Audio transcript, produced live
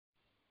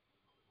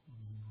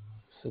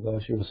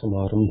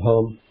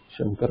सदाशिवसमारम्भां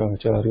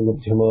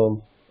शङ्कराचार्यमध्यमाम्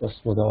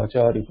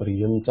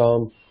अस्मदाचार्यपर्यन्तां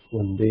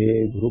वन्दे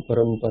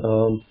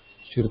गुरुपरम्परां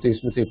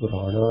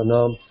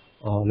श्रुतिस्मृतिपुराणानाम्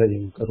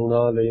आलयं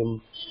करुणालयं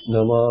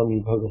नमामि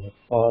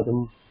भगवत्पादं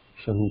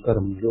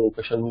शङ्करं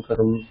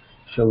लोकशङ्करं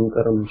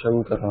शङ्करं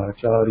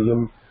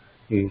शङ्कराचार्यं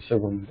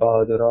केशवं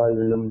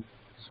बादरायणं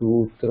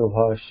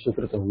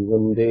सूत्रभाष्यकृतं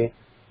वन्दे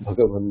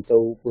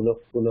भगवन्तौ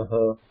पुनः पुनः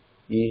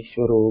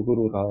ईश्वरो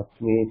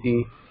गुरुरात्मेति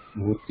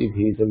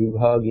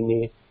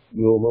मूर्तिभेदविभागिने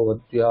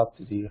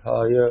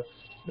व्योमवद्व्याप्तिदेहाय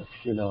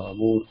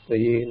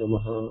दक्षिणामूर्तये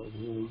नमः।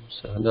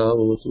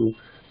 सहनावतु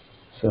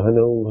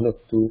सहनौ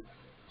भुनक्तु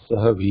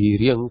सह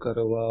वीर्यं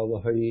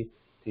करवावहै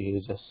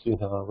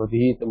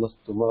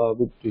तेजस्विनावधीतमस्तु मा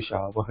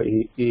विद्विषावहै।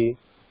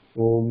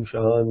 ओम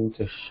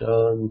शान्तिः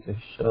शान्तिः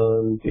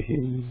शान्तिः।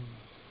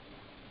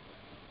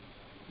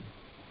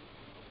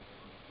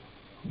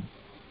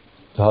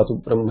 धातु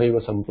ब्रह्मैव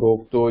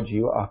सम्प्रोक्तो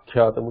जीव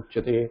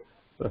आख्यातमुच्यते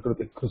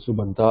प्रकृतिकृत्सु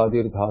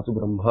बन्धादिर्धातु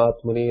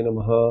ब्रह्मात्मने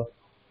नमः।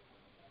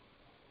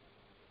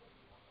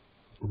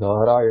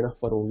 नारायणः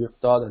परो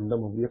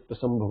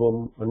व्यक्तादण्डमव्यक्तसम्भवम्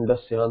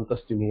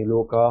अण्डस्यान्तस्ति मे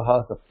लोकाः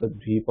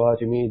सप्तद्वीपा च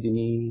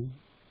मेदिनी।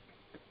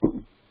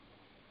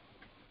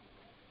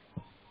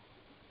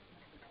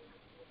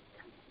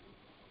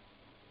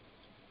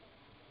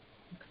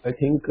 I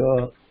think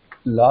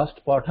last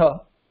patha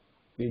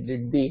we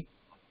did the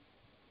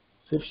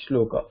 5th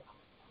shloka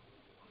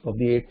of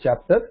the 8th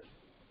chapter,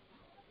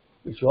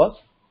 which was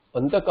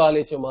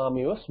antakale cha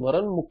mamiva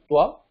smaran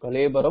muktva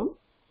kalebaram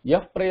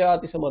yah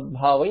prayati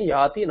samadbhavam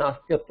yati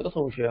nastyatra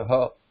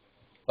samshayah.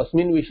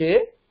 Asmin vishaye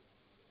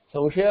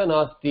samshaya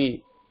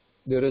nasti.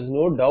 There is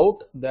no doubt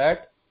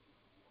that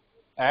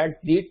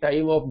at the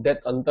time of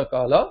death,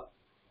 antakala,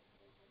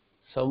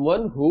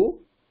 someone who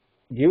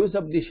gives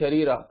up the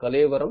sharira,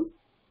 kalevaram,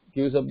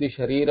 gives up the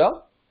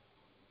sharira,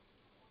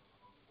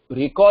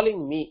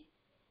 recalling me,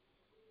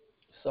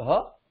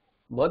 saha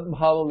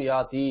madbhavam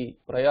yati,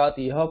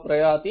 prayati, yaha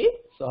prayati,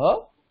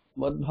 saha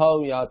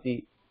madbhavam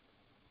yati.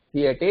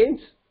 He attains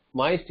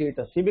my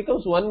status. He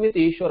becomes one with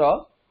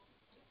Ishvara.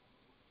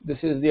 This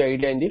is the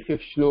idea in the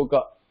 5th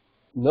shloka.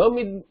 Na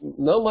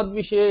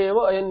madvishaya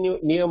eva ayan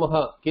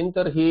niyamaha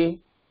kintarhi.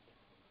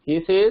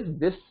 He says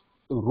this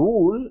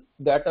rule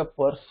that a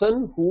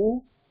person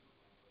who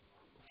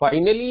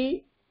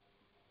finally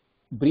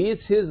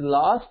breathes his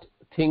last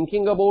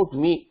thinking about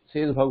me,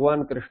 says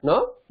Bhagavan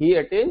Krishna, he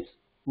attains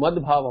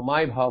madbhava,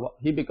 my bhava.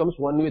 He becomes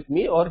one with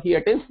me, or he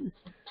attains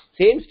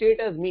same state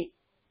as me.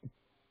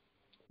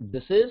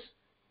 This is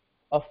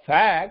a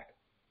fact,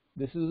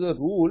 this is a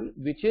rule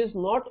which is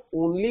not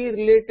only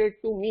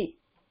related to me.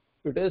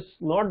 It is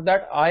not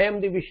that I am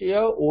the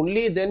Vishaya,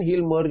 only then he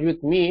will merge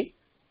with me,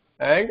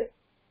 and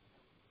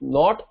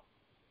not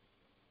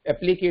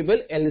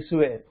applicable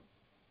elsewhere.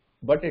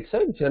 But it's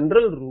a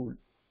general rule.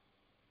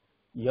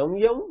 Yam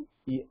yam,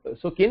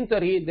 so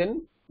kintari,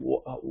 then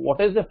what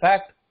is the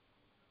fact?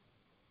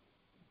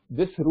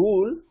 This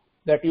rule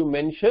that you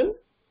mention,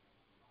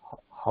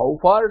 how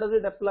far does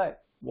it apply?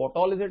 What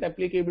all is it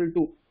applicable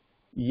to?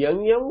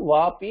 Yam yam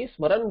vapi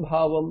smaran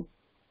bhavam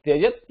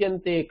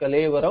tyajatyante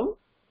kalevaram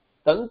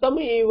tantam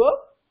eva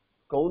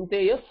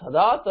kaunteya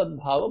sada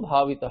tadbhava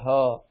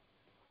bhavitaha.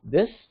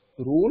 This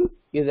rule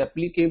is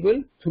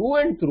applicable through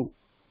and through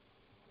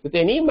with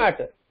any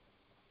matter.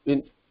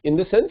 In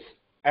the sense,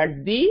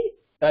 at the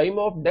time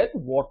of death,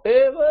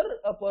 whatever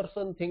a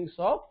person thinks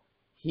of,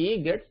 he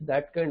gets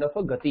that kind of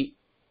a gati.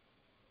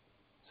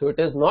 So it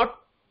is not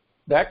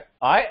that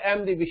I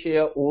am the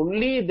Vishaya,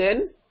 only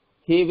then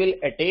he will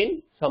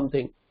attain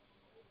something,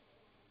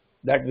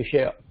 that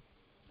Vishaya.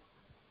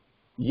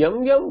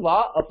 Yam yam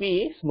va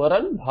api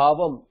smaran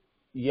bhavam.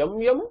 Yam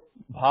yam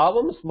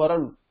bhavam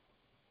smaran.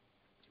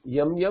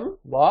 Yam yam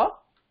va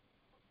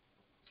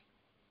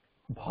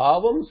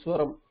bhavam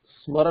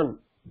smaran.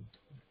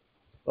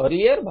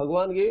 Earlier,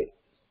 Bhagavan gave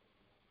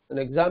an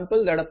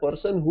example that a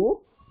person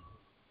who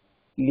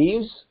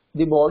leaves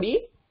the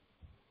body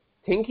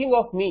thinking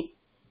of me,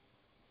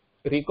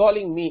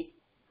 recalling me,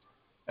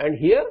 and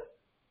here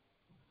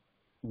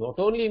not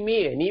only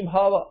me, any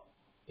bhava,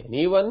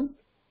 anyone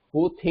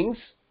who thinks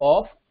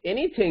of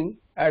anything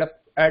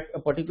at a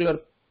particular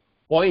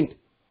point,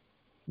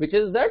 which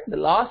is that the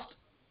last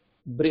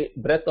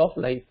breath of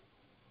life,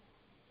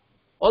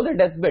 on the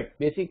deathbed,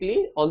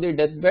 basically on the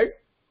deathbed,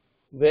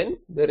 when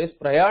there is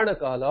prayana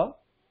kala,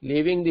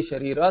 leaving the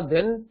sharira,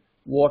 then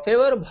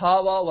whatever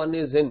bhava one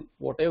is in,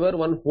 whatever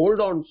one holds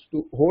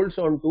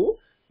on to,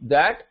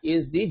 that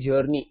is the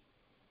journey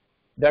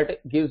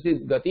that gives the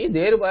gati.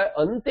 Thereby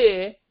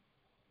ante,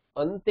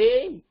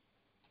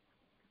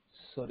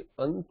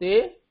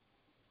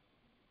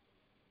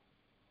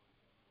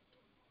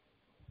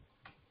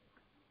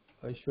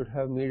 I should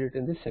have made it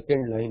in the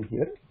second line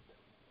here.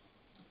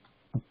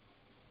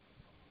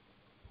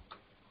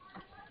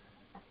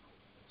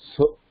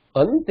 So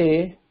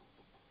ante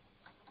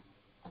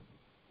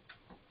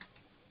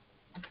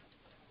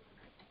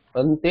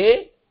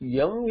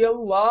yam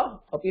yam va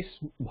api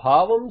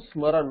bhavam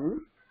smaran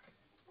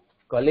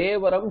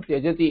kalevaram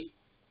tyajati.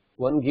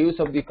 One gives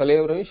up the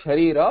kalevaram,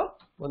 sharira,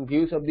 one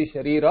gives up the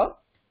Sharira.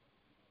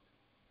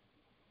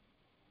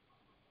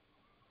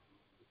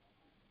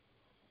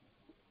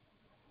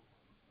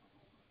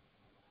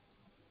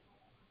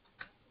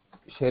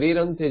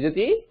 Shariram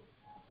त्यजति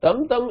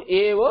tam tam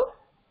eva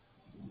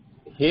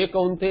हे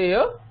कौन्तेय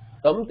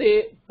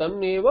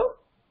तम एव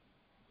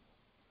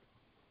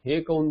हे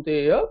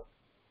कौन्तेय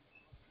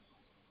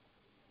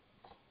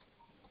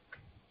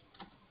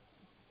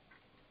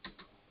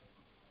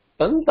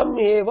तम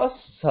एव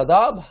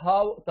सदा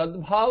भाव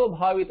तद्भाव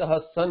भावितः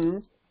सन्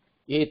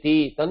एति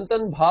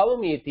तन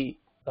भावम एति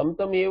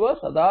तम एव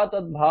सदा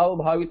तद्भाव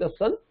भावितः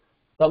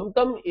सन्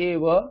तम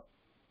एव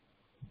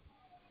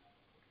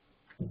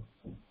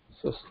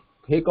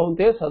हे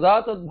कौन्तेय सदा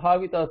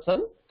तद्भावितः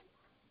सन्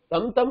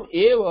तम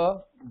एव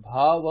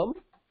भावम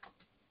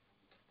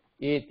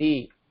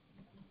एति.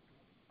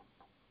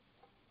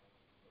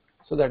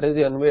 So that is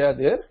the Anvaya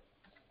there.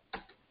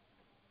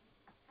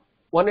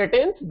 One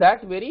attains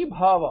that very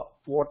bhava.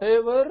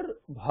 Whatever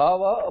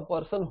bhava a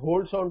person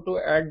holds on to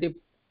at the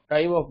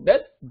time of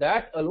death,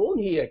 that alone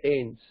he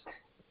attains.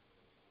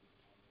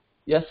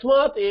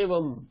 Yasmat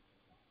evam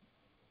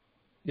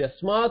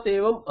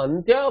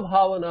antya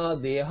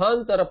bhavana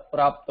dehantara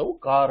praptau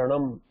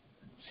karanam.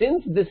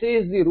 Since this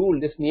is the rule,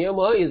 this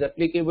niyama is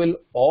applicable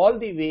all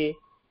the way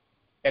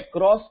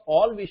across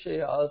all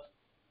vishayas,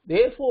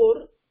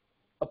 therefore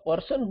a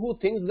person who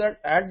thinks that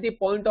at the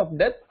point of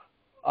death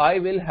I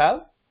will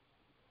have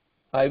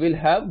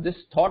this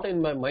thought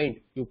in my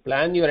mind. You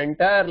plan your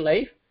entire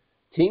life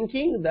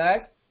thinking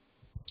that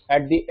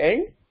at the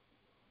end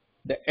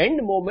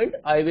moment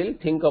I will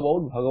think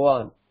about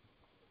Bhagavan.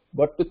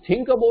 But to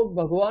think about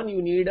Bhagavan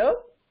you need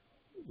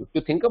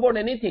to think about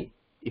anything.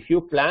 If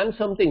you plan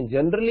something,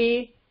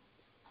 generally,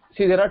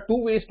 see, there are two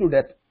ways to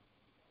death.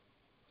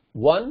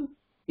 One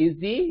is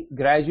the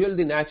gradual,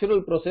 the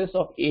natural process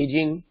of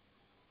aging.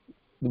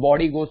 The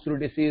body goes through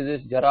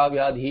diseases, jara,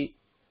 vyadhi.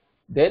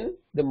 Then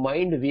the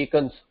mind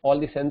weakens, all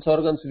the sense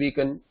organs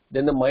weaken.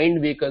 Then the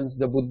mind weakens,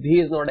 the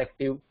buddhi is not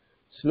active.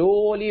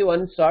 Slowly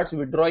one starts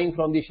withdrawing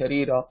from the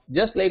sharira,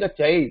 just like a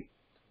child.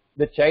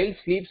 The child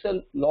sleeps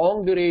a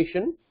long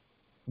duration.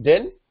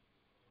 Then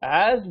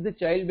as the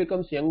child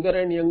becomes younger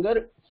and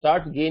younger,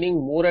 starts gaining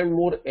more and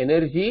more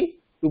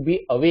energy to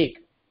be awake.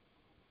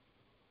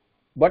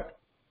 But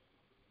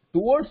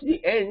towards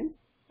the end,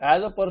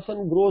 as a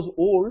person grows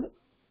old,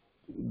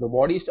 the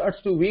body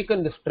starts to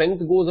weaken, the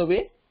strength goes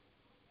away.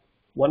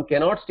 One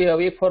cannot stay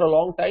awake for a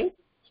long time,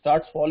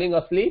 starts falling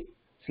asleep,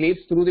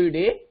 sleeps through the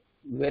day,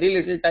 very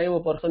little time a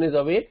person is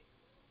awake,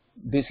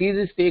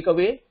 diseases take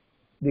away,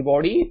 the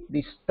body,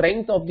 the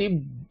strength of the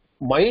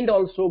mind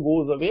also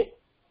goes away.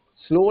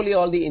 Slowly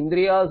all the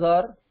indriyas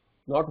are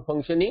not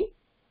functioning,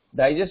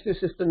 digestive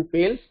system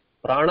fails,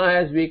 prana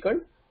has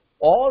weakened.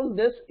 All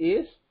this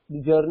is the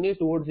journey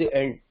towards the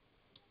end.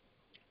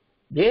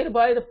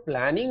 Thereby the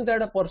planning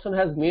that a person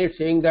has made,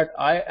 saying that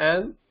I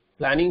am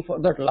planning for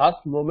that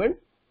last moment,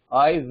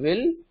 I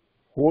will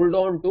hold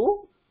on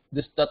to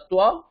this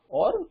tattva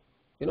or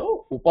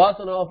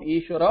upasana of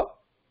Ishvara,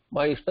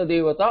 my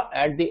Ishtadevata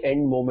at the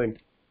end moment,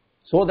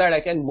 so that I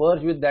can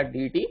merge with that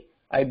deity,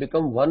 I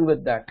become one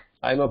with that.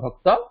 I am a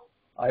bhakta,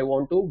 I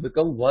want to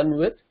become one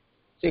with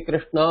say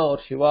Krishna or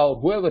Shiva or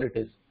whoever it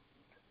is.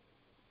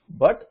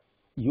 But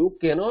you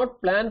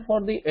cannot plan for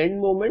the end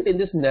moment. In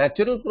this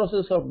natural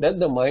process of death,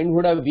 the mind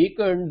would have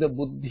weakened, the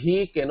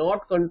buddhi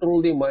cannot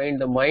control the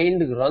mind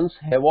runs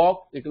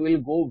havoc, it will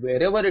go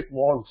wherever it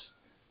wants.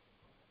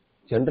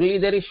 Generally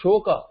there is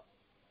shoka.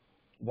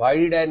 Why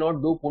did I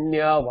not do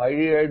punya? Why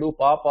did I do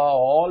papa?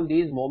 All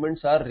these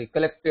moments are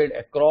recollected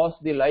across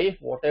the life.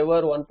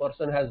 Whatever one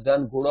person has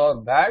done, good or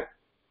bad,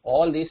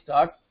 all these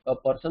the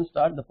person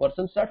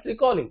starts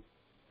recalling.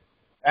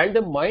 And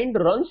the mind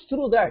runs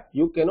through that.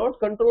 You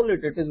cannot control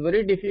it. It is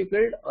very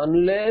difficult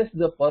unless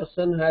the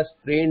person has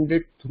trained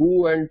it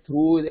through and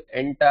through the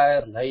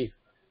entire life.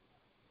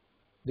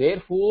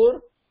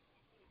 Therefore,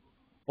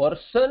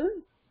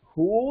 person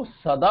who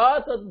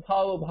sada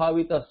tadbhava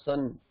bhavita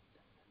san,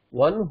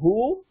 one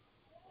who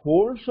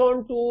holds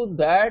on to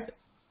that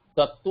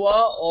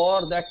tattva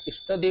or that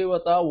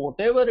ishtadevata,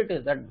 whatever it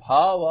is, that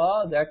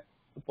bhava that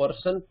the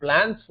person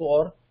plans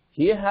for,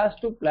 he has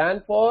to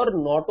plan for,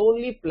 not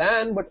only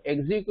plan but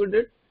execute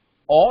it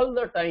all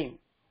the time.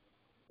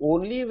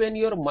 Only when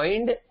your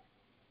mind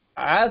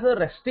as a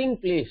resting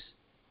place,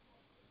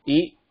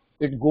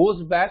 it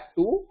goes back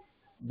to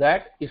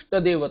that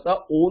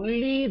Ishtadevata,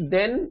 only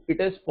then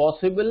it is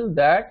possible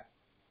that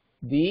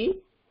the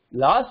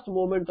last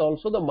moment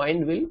also the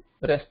mind will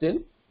rest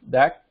in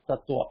that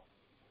Tattva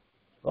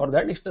or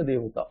that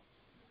Ishtadevata.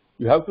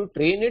 You have to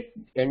train it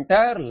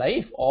entire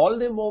life, all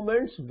the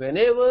moments,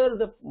 whenever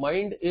the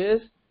mind is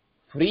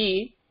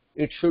free,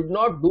 it should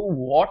not do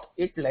what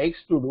it likes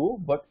to do,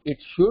 but it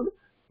should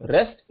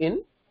rest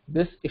in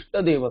this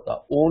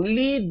Ishtadevata.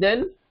 Only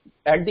then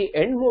at the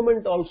end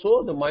moment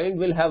also the mind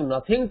will have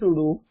nothing to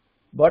do,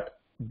 but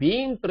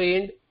being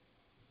trained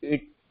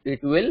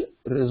it will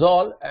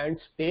resolve and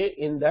stay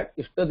in that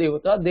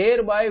Ishtadevata,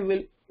 thereby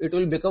it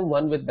will become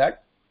one with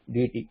that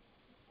deity.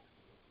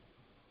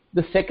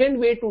 The second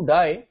way to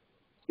die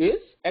is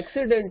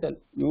accidental.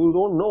 You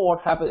don't know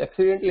what happens.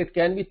 Accidental, it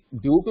can be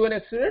due to an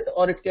accident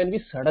or it can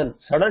be sudden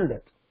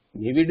death.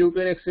 Maybe due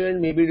to an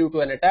accident, maybe due to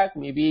an attack,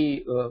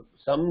 maybe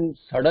some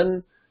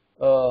sudden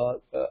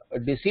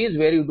disease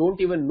where you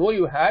don't even know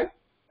you had,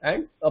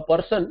 and a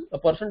person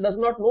does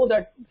not know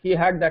that he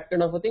had that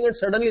kind of a thing, and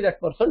suddenly that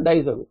person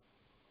dies away.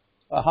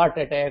 A heart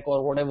attack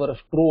or whatever, a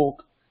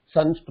stroke,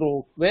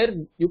 sunstroke, where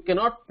you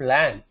cannot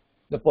plan.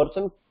 The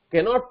person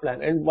cannot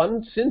plan,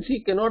 and since he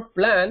cannot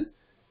plan,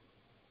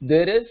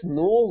 there is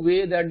no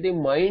way that the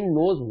mind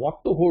knows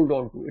what to hold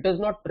on to. It is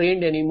not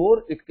trained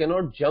anymore. It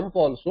cannot jump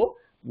also.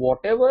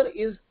 Whatever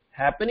is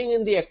happening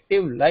in the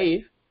active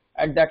life,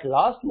 at that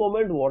last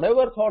moment,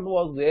 whatever thought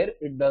was there,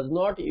 it does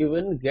not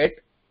even get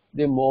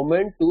the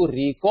moment to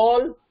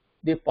recall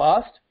the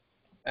past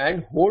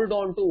and hold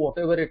on to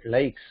whatever it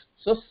likes.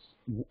 So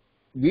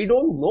we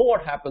don't know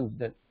what happens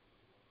then.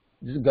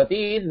 This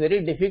gati is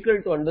very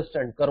difficult to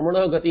understand.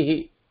 Karmana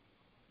gatihi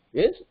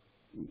is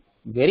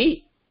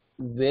very,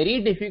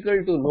 very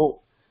difficult to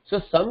know.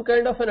 So some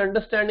kind of an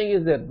understanding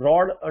is there,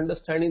 broad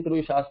understanding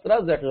through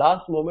Shastras, that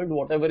last moment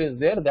whatever is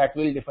there, that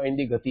will define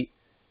the gati.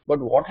 But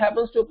what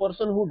happens to a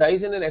person who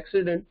dies in an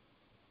accident?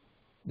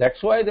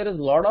 That's why there is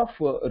a lot of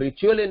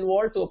ritual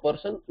involved to a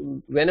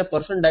person when a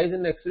person dies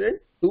in an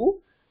accident, to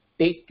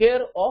take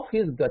care of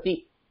his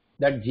gati.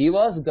 That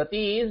jiva's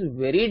gati is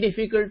very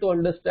difficult to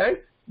understand.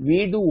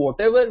 We do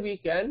whatever we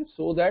can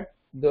so that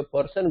the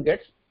person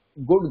gets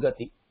good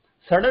gati.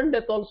 Sudden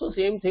death also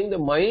same thing. The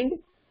mind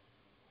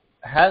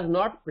has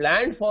not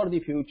planned for the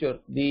future.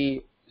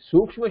 The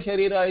Sukshma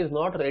Sharira is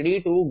not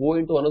ready to go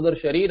into another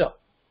Sharira,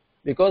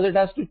 because it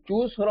has to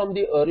choose from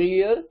the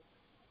earlier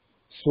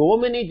so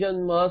many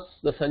janmas,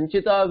 the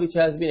sanchita which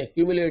has been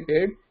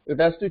accumulated. It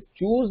has to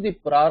choose the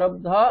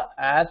prarabdha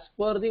as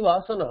per the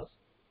vasanas.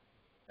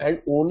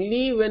 And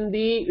only when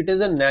it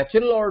is a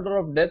natural order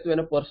of death, when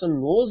a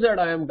person knows that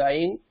I am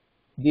dying,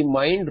 the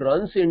mind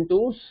runs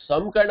into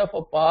some kind of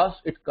a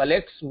past, it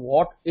collects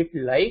what it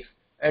likes,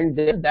 and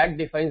then that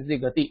defines the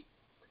gati.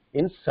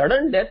 In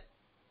sudden death,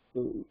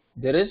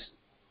 there is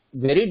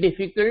very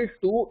difficult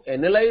to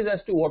analyze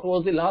as to what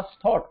was the last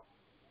thought.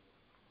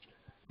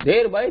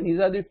 Thereby, these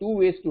are the two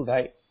ways to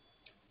die.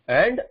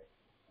 And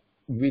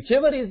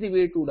whichever is the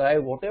way to die,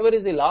 whatever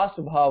is the last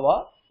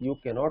bhava, you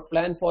cannot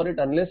plan for it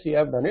unless you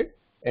have done it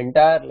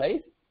entire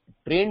life,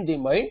 trained the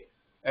mind,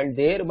 and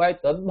thereby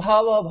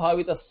tadbhava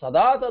bhavita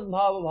sada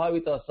tadbhava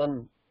bhavita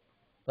san.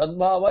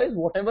 Tadbhava is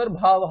whatever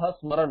bhava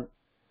smaran.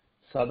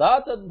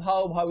 Sada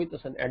tadbhava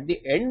bhavita san. At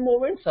the end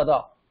moment,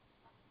 sada.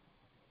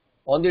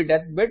 On the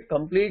deathbed,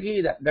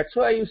 completely that. That's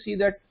why you see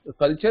that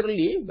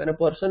culturally, when a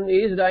person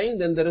is dying,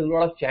 then there is a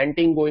lot of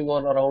chanting going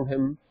on around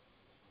him,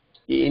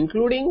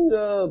 including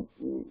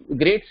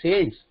great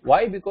saints.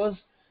 Why? Because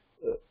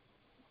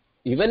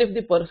even if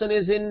the person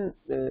is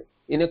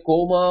in a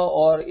coma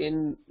or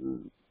in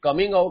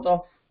coming out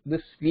of the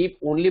sleep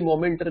only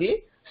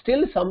momentarily,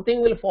 still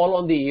something will fall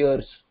on the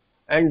ears,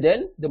 and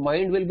then the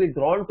mind will be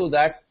drawn to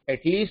that,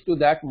 at least to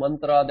that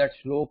mantra, that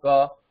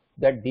shloka,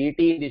 that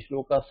deity in the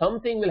shloka.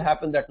 Something will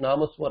happen, that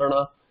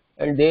namaswarana,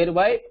 and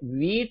thereby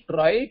we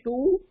try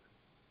to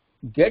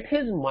get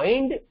his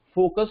mind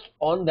focused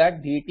on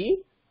that deity,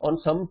 on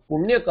some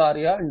punya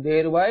karya, and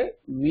thereby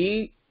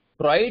we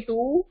try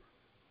to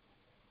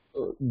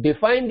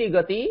define the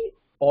gati.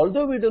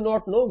 Although we do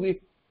not know,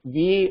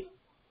 we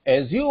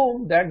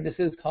assume that this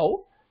is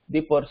how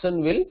the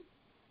person will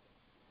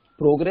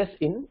progress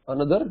in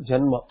another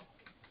janma.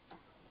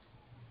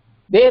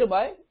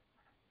 Thereby,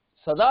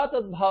 sada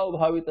tadbhava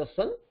bhavita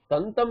san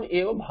tantam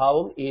eva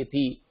bhavam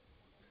eti.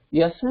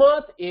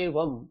 Yasmat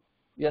evam,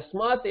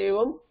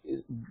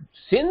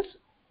 since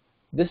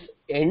this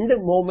end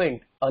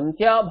moment,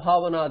 antya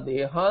bhavana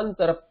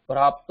dehantara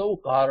praptau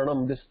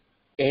karanam, this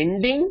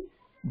ending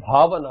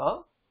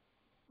bhavana,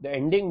 the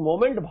ending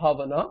moment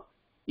bhavana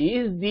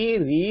is the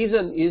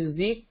reason, is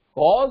the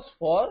cause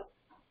for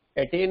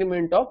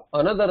attainment of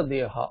another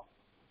deha.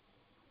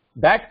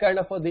 That kind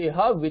of a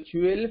deha which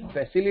will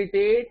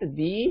facilitate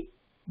the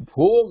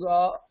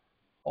bhoga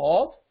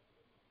of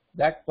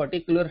that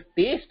particular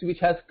taste which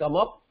has come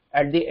up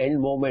at the end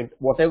moment.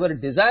 Whatever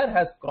desire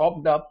has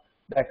cropped up,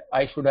 that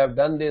I should have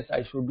done this,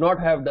 I should not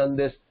have done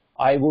this,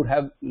 I would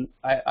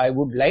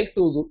like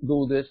to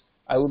do this,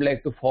 I would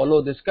like to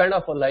follow this kind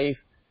of a life.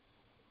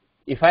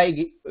 If I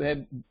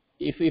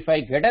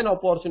get an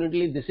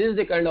opportunity, this is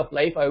the kind of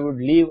life I would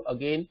live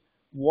again.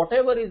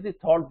 Whatever is the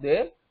thought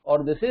there,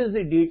 or this is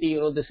the deity,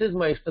 this is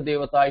my Ishta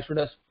Devata, I should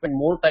have spent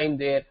more time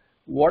there.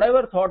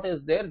 Whatever thought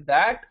is there,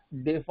 that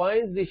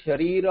defines the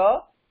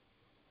Sharira,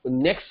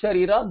 next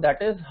Sharira.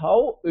 That is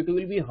how it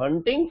will be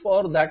hunting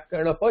for that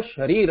kind of a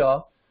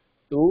Sharira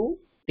to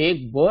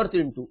take birth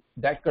into.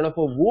 That kind of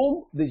a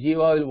womb the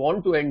Jiva will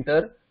want to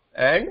enter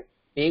and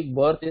take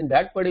birth in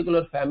that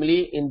particular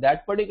family, in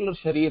that particular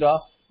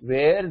Sharira,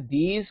 where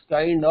these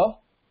kind of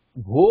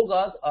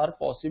bhogas are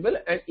possible,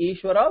 and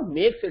Ishvara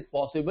makes it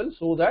possible,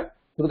 so that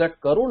through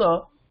that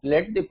karuna,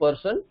 let the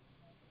person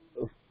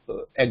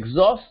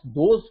exhaust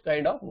those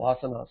kind of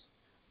vasanas.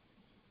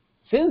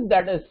 Since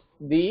that is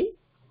the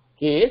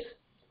case,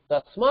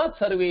 tasmat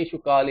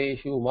sarveshu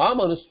kaleshu mam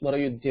anusmara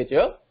yudhya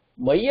cha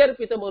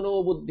mayyarpita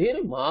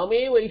manobuddhir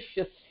mame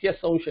vaishyasya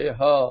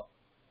samshayah.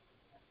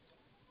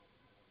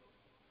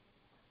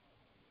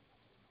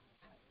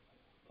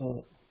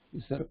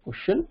 Is there a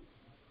question?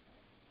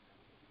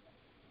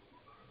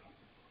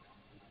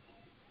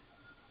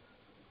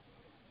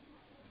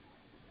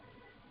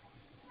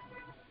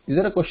 Is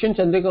there a question,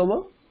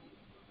 Chandrika?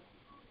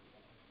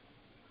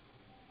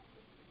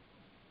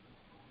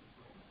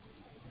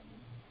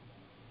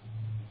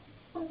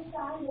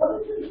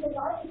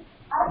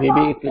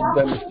 Maybe clicked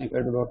by mistake,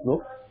 I do not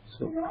know.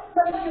 So,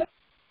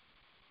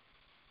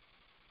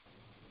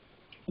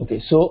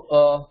 okay,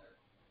 so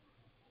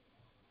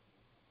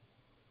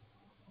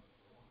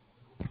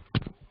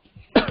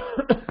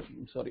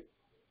sorry.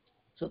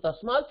 So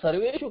tasmat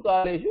sarveshu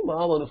kaleshu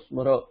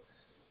mahamanusmara.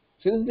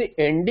 Since the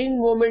ending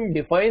moment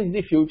defines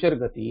the future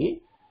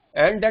gati,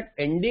 and that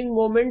ending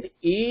moment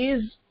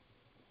is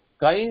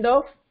kind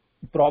of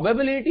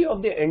probability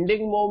of the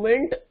ending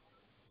moment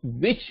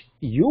which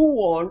you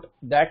want,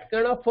 that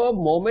kind of a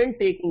moment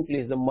taking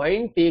place, the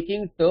mind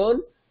taking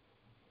turn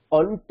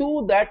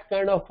onto that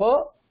kind of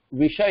a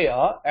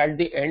vishaya at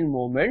the end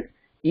moment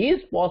is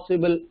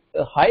possible.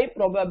 A high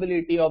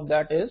probability of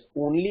that is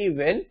only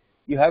when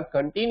you have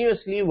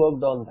continuously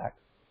worked on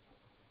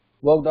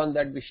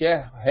that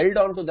vishaya, held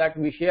on to that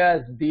vishaya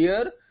as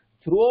dear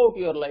throughout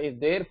your life.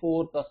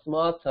 Therefore,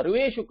 tasmat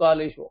sarveshu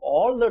kaleshu,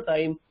 all the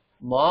time,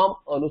 mam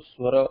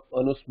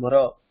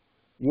anusmara.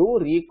 You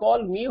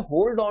recall me,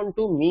 hold on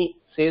to me,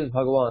 says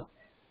Bhagavan.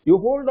 You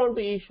hold on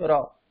to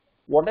Ishvara.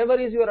 Whatever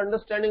is your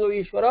understanding of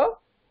Ishvara,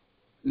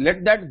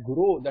 let that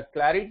grow, that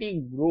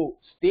clarity grow,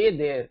 stay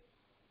there.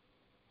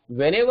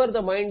 Whenever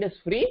the mind is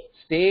free,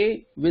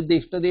 stay with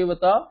the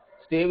Ishtadevata,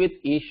 stay with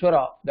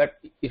Ishvara, that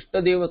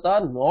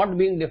Ishtadevata not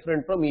being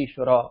different from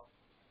Ishvara.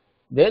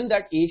 Then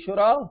that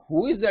Ishvara,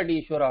 who is that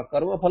Ishvara?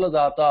 Karma Phala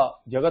Data,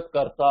 Jagat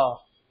Karta.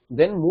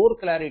 Then more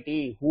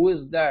clarity, who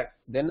is that?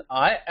 Then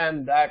I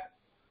am that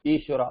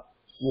Ishvara.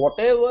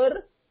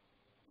 Whatever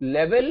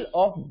level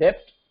of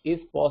depth is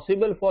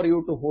possible for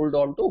you to hold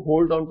on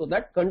to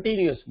that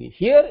continuously.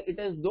 Here it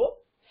is though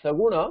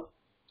Saguna,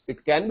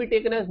 it can be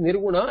taken as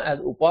Nirguna, as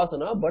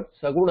Upasana, but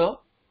Saguna,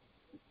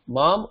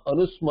 Mam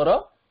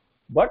Anusmara.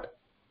 But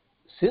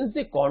since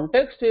the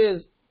context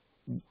is,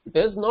 it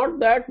is not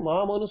that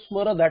Mam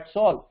Anusmara, that's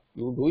all.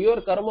 You do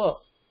your karma.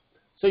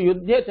 So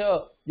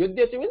Yudhya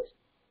means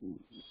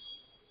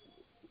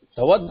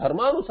Tavad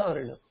Dharma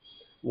Anusarena.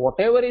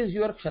 Whatever is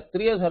your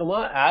Kshatriya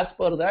Dharma, as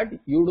per that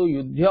you do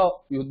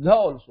Yuddha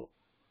also.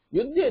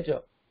 Yudhya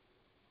cha.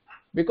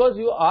 Because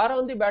you are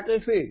on the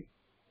battlefield.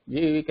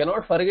 We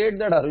cannot forget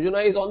that Arjuna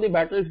is on the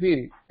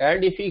battlefield,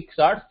 and if he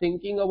starts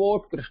thinking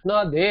about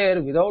Krishna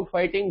there without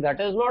fighting, that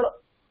is not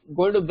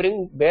going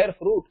to bear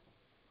fruit.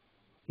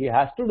 He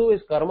has to do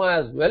his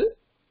karma as well,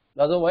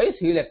 otherwise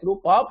he will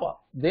accrue papa.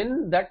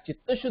 Then that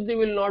Chitta Shuddhi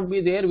will not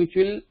be there, which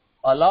will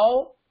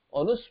allow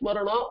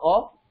Anusmarana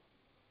of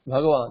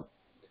Bhagavan.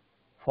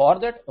 For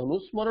that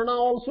Anusmarana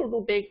also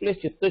to take place,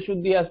 Chitta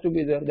Shuddhi has to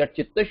be there. That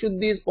Chitta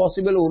Shuddhi is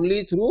possible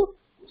only through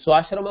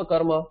Swashrama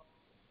karma.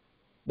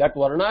 That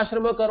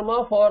Varnashrama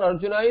karma for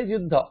Arjuna is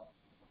Yuddha,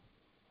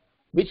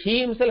 which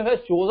he himself has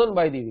chosen,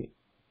 by the way.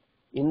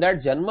 In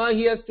that Janma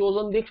he has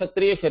chosen the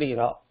Kshatriya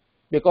Sharira,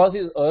 because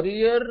his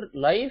earlier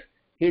life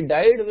he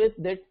died with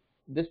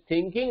this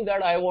thinking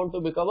that I want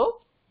to become a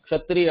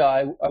Kshatriya,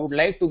 I would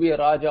like to be a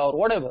Raja or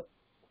whatever.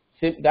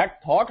 So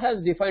that thought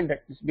has defined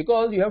that,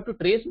 because you have to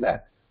trace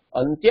back.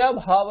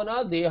 Antya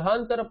Bhavana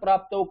Dehantara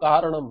Prapto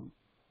Karanam.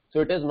 So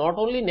it is not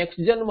only next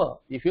Janma.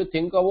 If you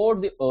think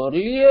about the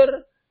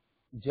earlier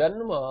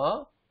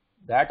Janma,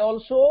 that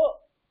also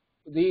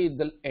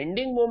the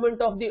ending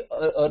moment of the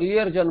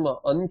earlier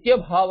Janma,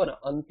 Antya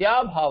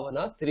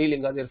Bhavana,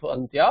 Trilinga, therefore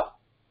Antya,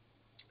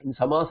 in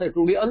Samasa it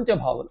will be Antya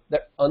Bhavana.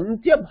 That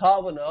Antya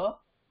Bhavana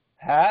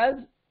has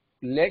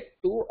led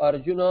to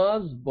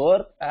Arjuna's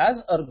birth as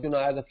Arjuna,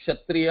 as a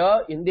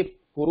Kshatriya in the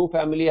Kuru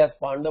family as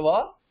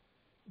Pandava.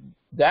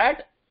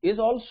 That is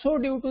also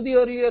due to the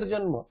earlier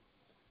Janma.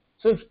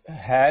 So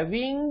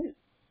having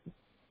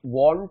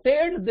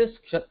wanted this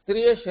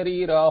Kshatriya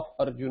Sharira of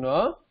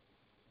Arjuna,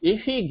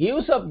 if he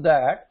gives up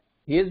that,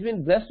 he has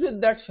been blessed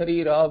with that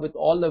Sharira, with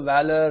all the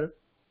valor,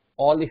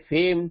 all the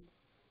fame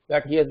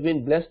that he has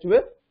been blessed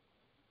with.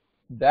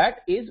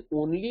 That is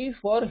only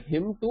for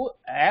him to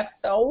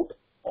act out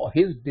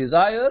his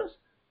desires,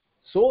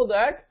 so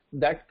that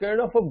that kind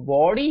of a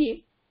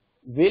body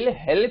will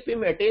help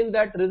him attain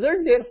that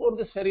result. Therefore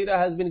the Sharira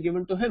has been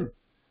given to him.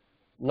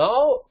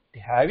 Now,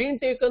 having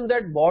taken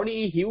that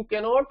body, you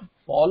cannot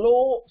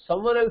follow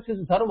someone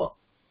else's dharma.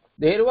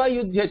 Thereby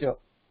Yudhya.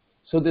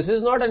 So this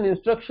is not an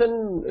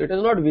instruction, it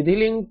is not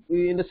vidhiling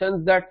in the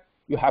sense that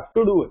you have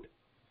to do it.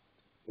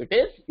 It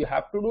is, you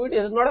have to do it,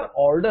 it is not an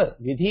order.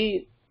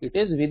 Vidhi, it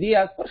is vidhi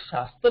as per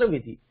Shastra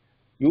vidhi.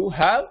 You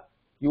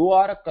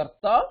are a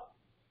karta,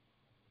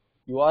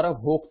 you are a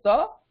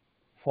bhokta.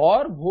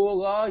 For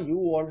bhoga,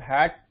 you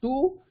had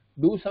to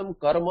do some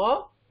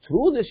karma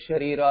through this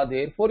sharira.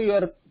 Therefore,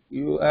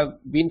 you have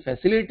been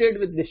facilitated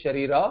with this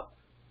sharira.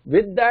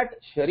 With that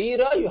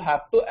sharira, you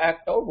have to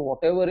act out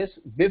whatever is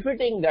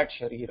befitting that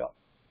sharira.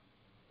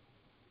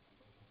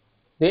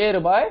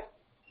 Thereby,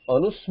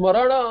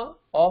 anusmarana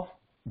of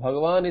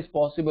Bhagavan is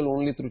possible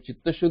only through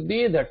Chitta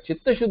Shuddhi. That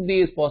Chitta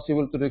Shuddhi is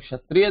possible through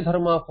Kshatriya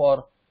Dharma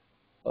for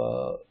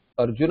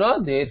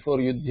Arjuna. Therefore,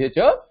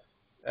 Yudhya.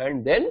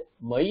 And then,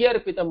 Mayi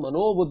Arpita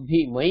Mano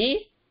Buddhi.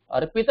 Mayi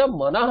Arpita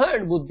Manaha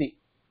and Buddhi.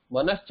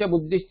 Manascha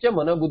Buddhischa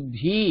Mana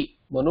Buddhi.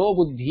 Mano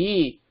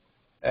Buddhi.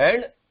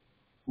 And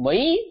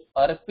Mayi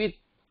Arpitau.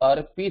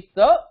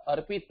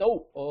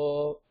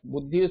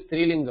 Buddhi is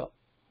Strilinga.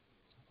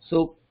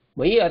 So,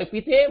 Mayi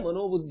Arpite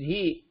Mano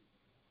Buddhi.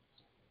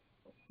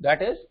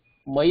 That is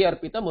Mayi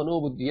Arpita Mano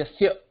Buddhi.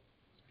 Yasya.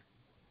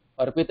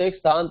 Arpita is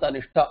Stanta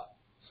Nishtha.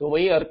 So,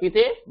 Mayi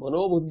Arpite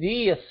Mano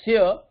Buddhi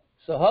Yasya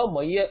Saha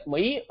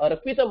Mayi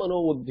Arpita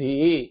Mano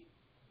Buddhi.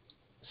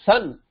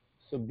 Son.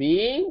 So,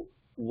 being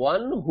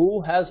one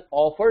who has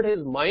offered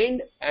his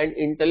mind and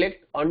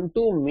intellect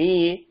unto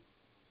me,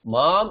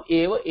 Mam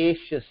Eva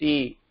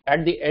Eshyasi.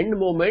 At the end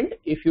moment,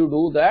 if you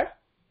do that,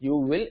 you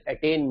will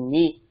attain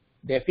me.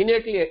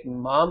 Definitely,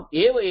 Mam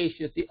Eva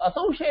Eshyasi.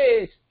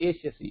 Asamshaya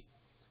Eshyasi.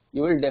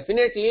 You will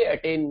definitely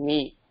attain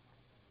me.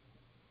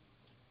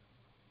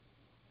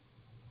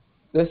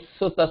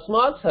 So,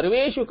 Tasmat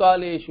Sarveshu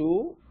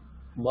Kaleshu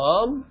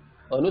Mam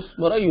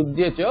Anusmara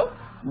Yudhya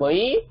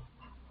Mayi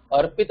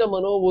Arpita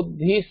Mano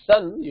Buddhi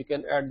San. You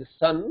can add the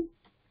San.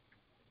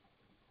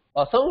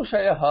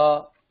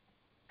 Asamshayaha.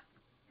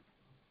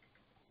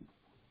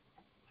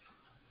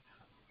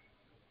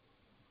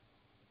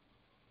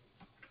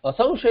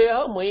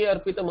 Asamshayaha Mayi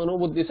Arpita Mano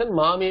Buddhi San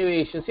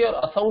Mameva Eshyasi.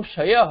 Or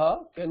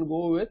Asamshayaha can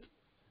go with.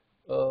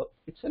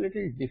 It's a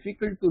little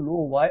difficult to know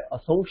why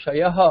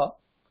Asamshayaha.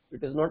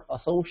 It is not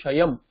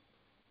Asamshayam.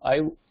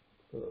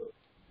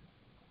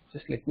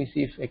 Just let me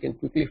see if I can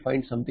quickly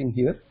find something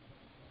here.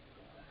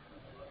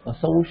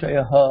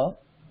 Asamshayaha.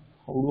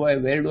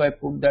 Where do I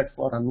put that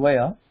for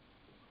Anvaya?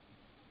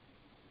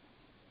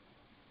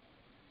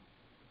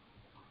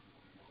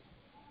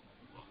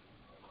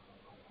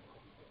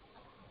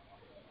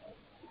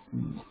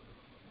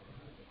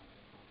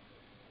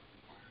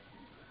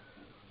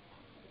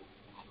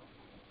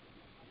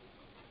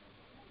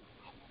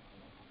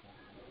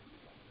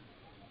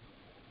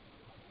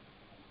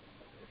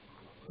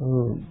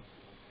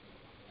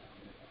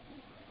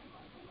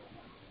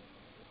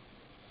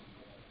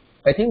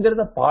 I think there is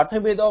a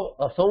Pathabhed of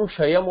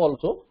Asamshayam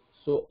also.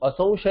 So,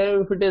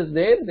 Asamshayam, if it is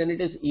there, then it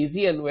is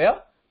easy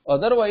Anvaya.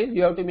 Otherwise,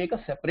 you have to make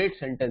a separate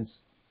sentence.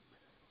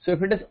 So,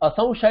 if it is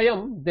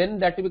Asamshayam, then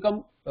that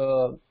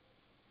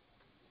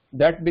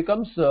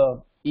becomes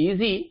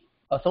easy,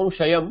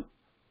 Asamshayam,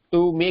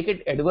 to make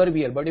it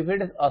adverbial. But if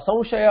it is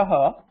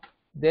Asamshayaha,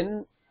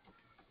 then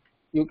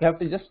you have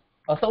to just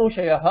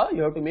Asamshayaha,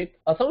 you have to make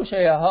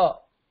Asamshayaha.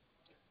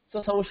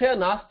 So, Samshaya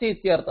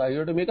Nasti Ityartha, you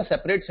have to make a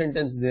separate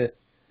sentence there.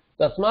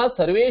 Tasmat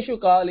Sarveshu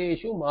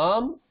Kaleshu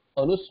Mam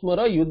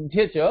Anusmara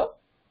Yudhya Cha.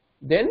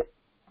 Then,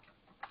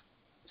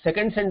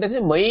 second sentence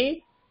is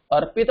Mayi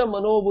Arpita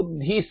Mano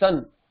Buddhi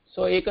San.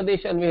 So,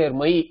 Ekadesha Anvaya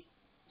Mayi.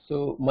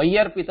 So, Mayi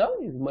Arpita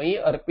is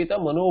Mayi Arpita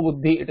Mano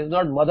Buddhi. It is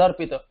not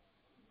Madarpita.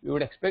 You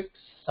would expect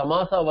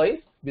Samasa wise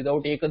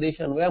without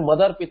Ekadesha Anvaya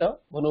Madarpita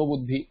Mano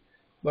Buddhi.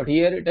 But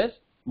here it is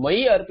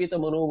Mayi Arpita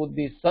Mano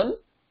Buddhi San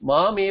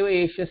Mam Eva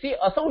Eshyasi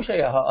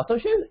Asamshayaha.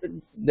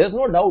 Asamshaya, there is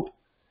no doubt.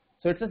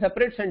 So, it is a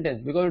separate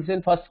sentence because it is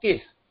in first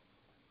case.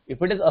 If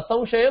it is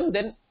Asamshayam,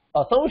 then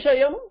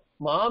Asamshayam,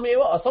 Mam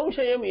Eva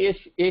Asamshayam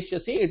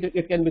Eshyasi,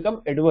 it can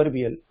become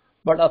adverbial.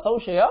 But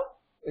Asamshaya,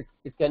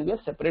 it can be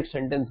a separate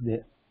sentence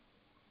there.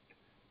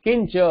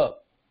 Kincha.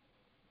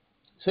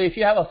 So, if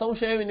you have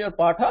Asamshayam in your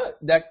Patha,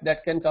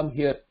 that can come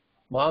here.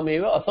 Mam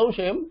Eva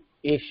Asamshayam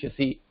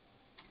Eshyasi.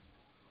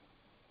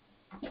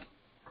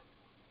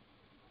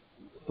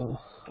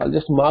 I'll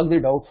just mark the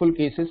doubtful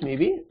cases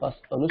maybe.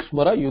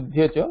 Anusmara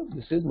Yudhya Cha.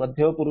 This is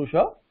Madhya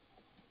Purusha.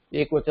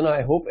 Ekvachana.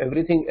 I hope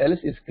everything else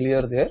is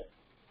clear there.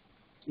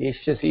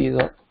 Eshyasi is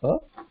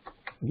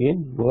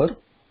again verb.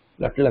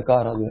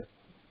 Latlakara there.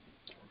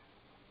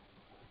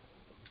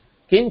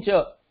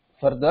 Kincha.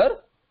 Further.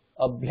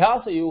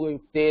 Abhyasa Yoga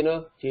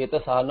Yuktena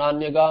Chetasa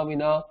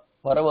Nanyagamina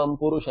Paramam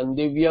Purusham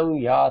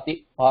Divyam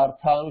Yati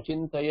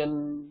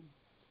Parthanuchintayan.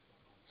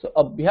 So,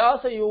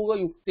 Abhyasa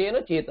Yoga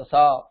Yuktena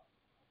Chetasa.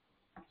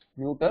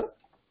 Neuter.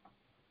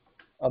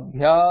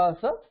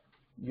 Abhyasa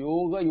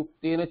Yoga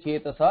Yuktena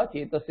Chetasa.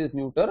 Chetas is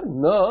neuter.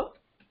 Na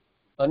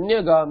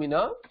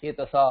Anyagamina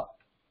Chetasa.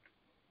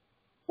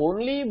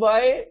 Only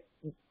by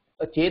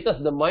a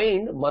Chetas, the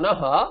mind,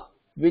 Manaha,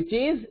 which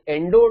is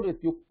endowed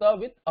with Yukta,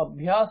 with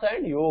Abhyasa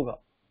and Yoga.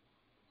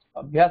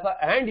 Abhyasa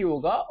and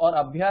Yoga, or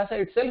Abhyasa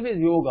itself is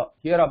Yoga.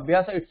 Here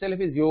Abhyasa itself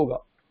is Yoga.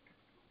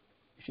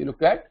 If you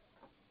look at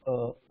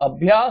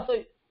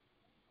Abhyasa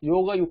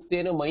Yoga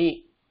Yuktena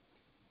Mayi.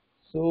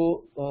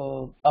 So,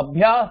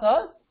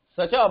 Abhyasa,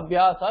 Sacha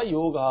Abhyasa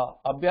Yoga.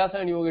 Abhyasa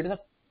and Yoga, it is a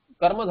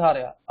Karma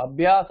Dharya.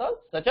 Abhyasa,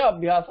 Sacha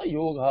Abhyasa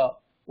Yoga.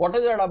 What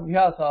is that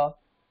Abhyasa?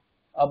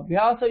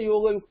 अभ्यास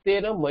योग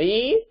युक्तेन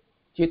मयि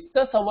चित्त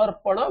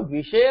समर्पण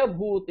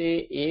विषयभूते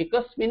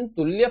एकस्मिन्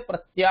तुल्य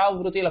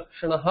प्रत्यावृत्ति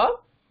लक्षणः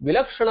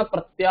विलक्षण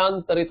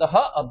प्रत्यांतरितः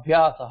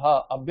अभ्यासः.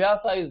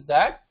 अभ्यास is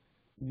that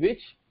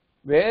which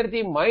where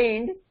the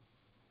mind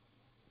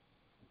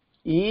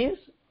is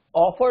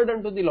offered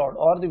unto the Lord,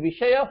 or the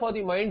Vishaya for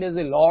the mind is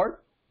the Lord.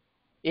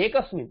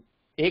 Ekasmin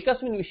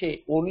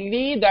Vishay,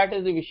 only that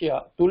is the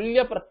Vishaya.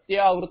 Tulya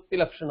Pratyavrutti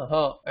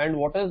Lakshanaha. And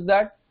what is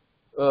that?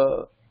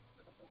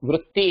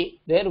 Vritti.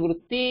 Their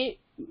Vritti,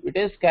 it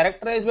is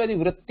characterized by the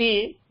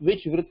Vritti,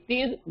 which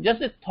Vritti is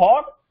just a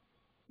thought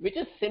which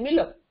is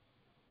similar.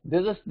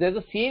 There's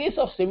a series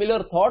of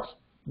similar thoughts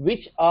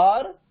which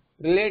are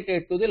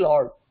related to the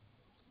Lord.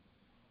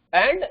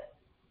 And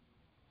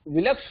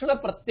Vilakshana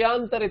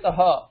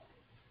Pratyantaritaha,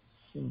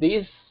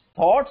 these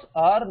thoughts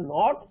are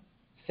not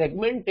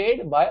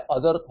segmented by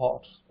other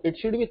thoughts. It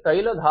should be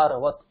Taila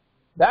Dharavat.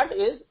 That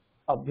is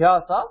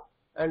Abhyasa,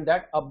 and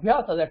that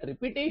Abhyasa, that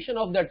repetition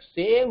of that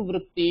same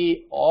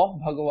vritti of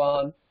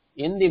Bhagavan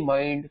in the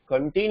mind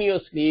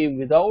continuously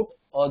without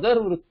other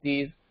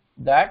vrittis,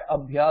 that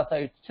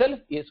Abhyasa itself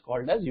is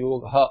called as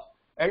Yoga.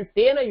 And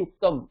Tena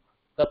Yuktam,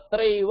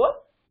 Tatraiva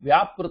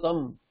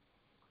Vyaprutam.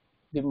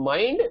 The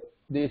mind,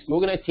 this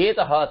Yogana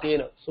Chetaha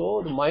Tena.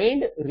 So the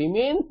mind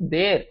remains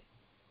there.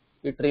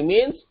 It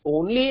remains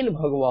only in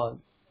Bhagavan.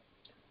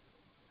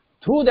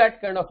 Through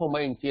that kind of a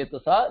mind,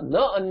 Chetasa,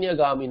 na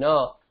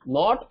anyagamina,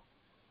 not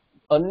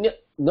anya,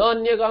 na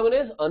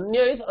anyagamina is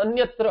anya is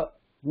anyatra.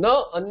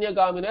 Na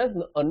anyagamina is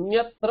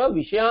anyatra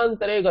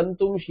vishayantare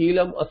gantum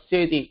sheelam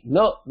asyeti.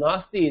 Na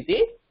nasti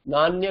iti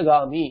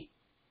nanyagami.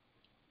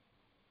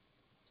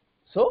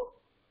 So,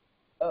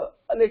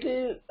 a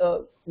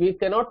little, we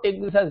cannot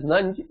take this as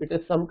nunj. It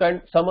is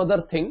some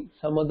other thing,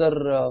 some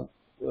other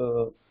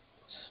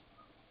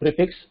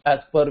prefix as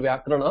per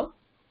Vyakarana.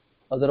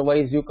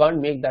 Otherwise, you can't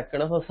make that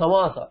kind of a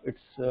samasa. It's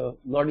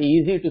not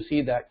easy to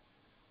see that.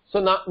 So,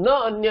 na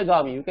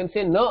anyagami. You can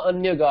say na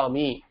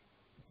anyagami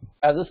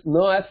as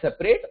na as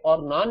separate, or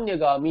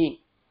nanyagami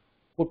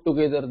put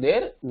together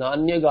there.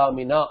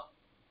 Nanyagamina.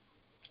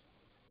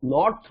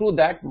 Not through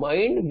that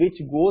mind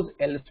which goes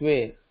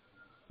elsewhere,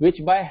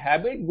 which by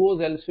habit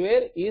goes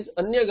elsewhere, is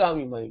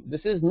anyagami mind.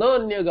 This is na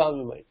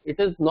anyagami mind. It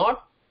is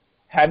not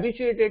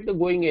habituated to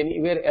going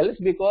anywhere else,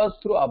 because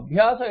through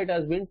Abhyasa it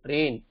has been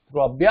trained.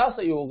 Through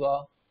Abhyasa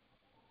Yoga,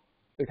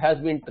 it has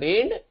been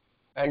trained,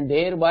 and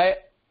thereby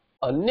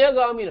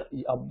Anyagamina,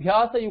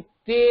 Abhyasa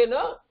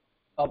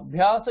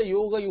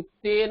Yoga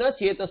Yuktena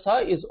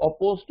Chetasa is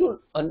opposed to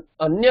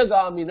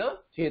Anyagamina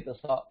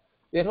Chetasa.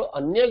 Therefore,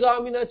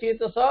 Anyagamina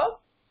Chetasa,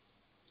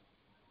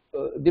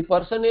 the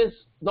person is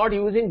not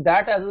using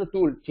that as a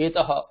tool,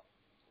 Chetaha,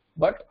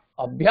 but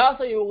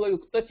Abhyasa Yoga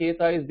Yukta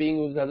Cheta is being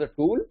used as a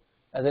tool,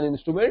 as an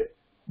instrument.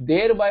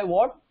 Thereby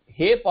what?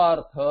 He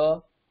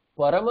Partha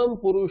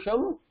Paramam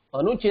Purusham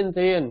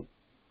Anuchintayan.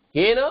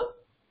 Kena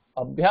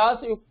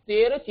Abhyasa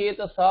Yuktena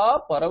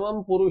Chetasa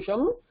Paramam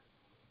Purusham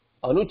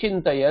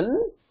Anuchintayan.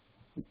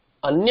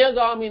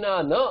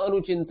 Anyagamina na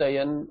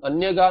Anuchintayan.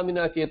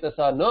 Anyagamina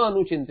Chetasa na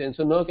Anuchintayan.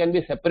 So na can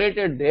be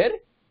separated there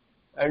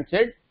and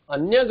said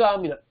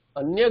Anyagamina.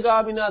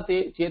 Anyagamina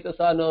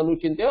Chetasa na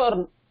Anuchintayan,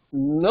 or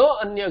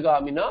na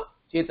Anyagamina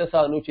Chetasa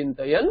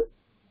Anuchintayan.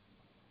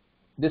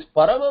 This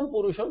Paramam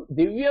Purusham,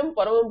 Divyam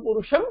Paramam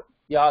Purusham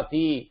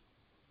Yati.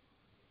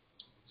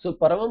 So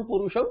Paramam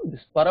Purusham,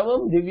 this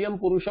Paramam Divyam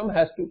Purusham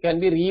can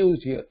be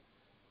reused here.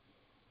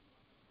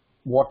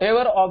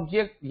 Whatever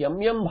object Yam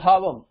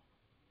Bhavam,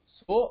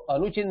 so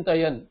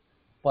Anuchintayan.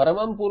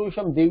 Paramam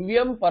Purusham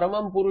Divyam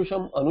Paramam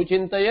Purusham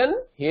Anuchintayan.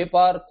 He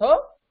Partha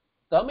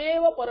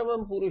Tameva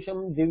Paramam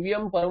Purusham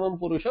Divyam Paramam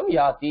Purusham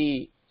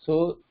Yati.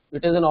 So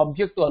it is an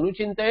object to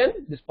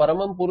Anuchintayan. This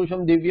Paramam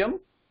Purusham Divyam,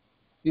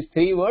 these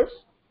three words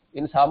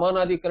in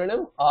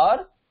Samanadikaranam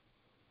are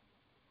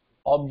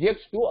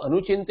objects to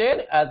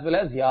Anuchintayan as well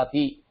as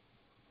Yati.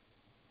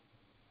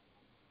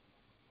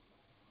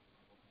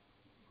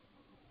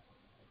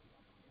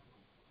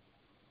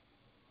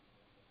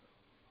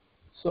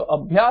 So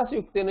Abhyas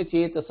Yuktena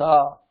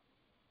Chetasa.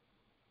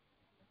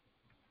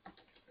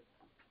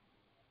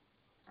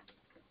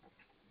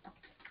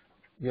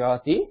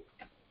 Yati.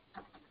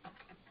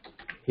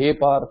 He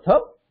Partha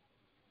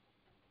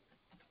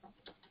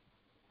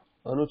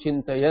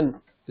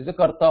Anuchintayan. This is the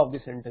karta of the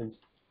sentence.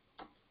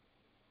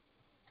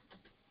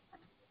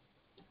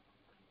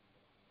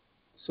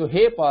 So,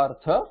 He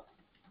Partha,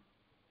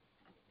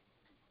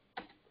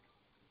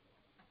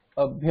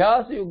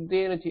 Abhyas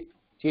Yugdena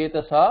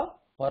Chetasa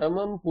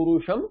Paramam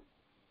Purusham,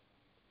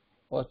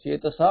 or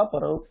Chetasa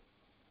Param,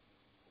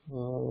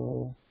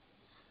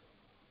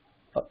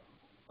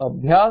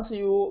 Abhyas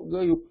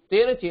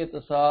Yuktena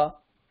Chetasa,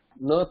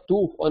 na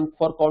tu,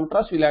 for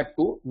contrast we'll add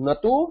to, na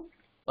tu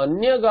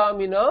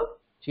Anyagamina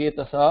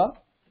Chetasa.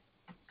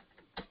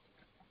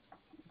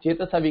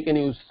 Chetasa we can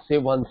use, say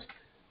once.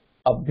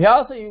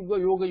 Abhyasa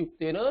Yoga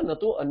Yuktena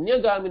Natu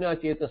Anyagamina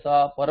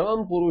Chetasa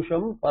Paramam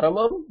Purusham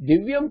Paramam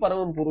Divyam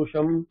Paramam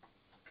Purusham.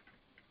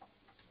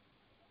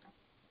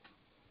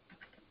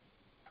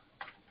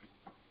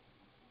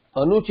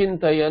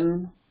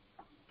 अनुचिंतयन्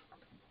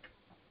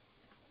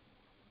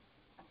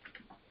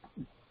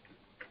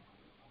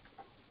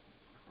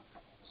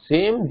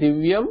same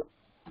divyam,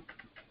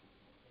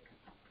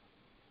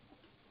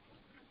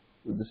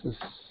 this is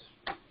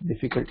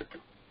difficult,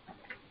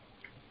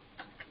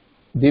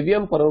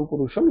 divyam param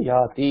purusham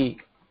yati.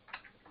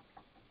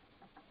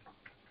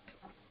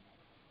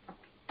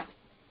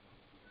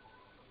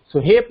 So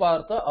हे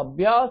पार्थ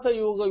अभ्यास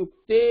योग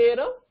युक्तेन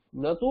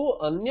न तु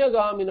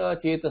अन्यगामिना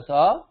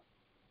चेतसा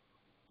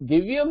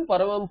दिव्यम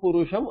परमं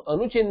पुरुषम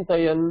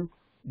अनुचिंतयन्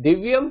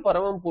दिव्यम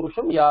परमं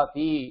पुरुषम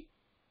याति.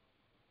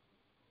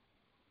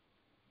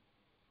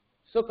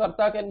 So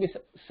karta can be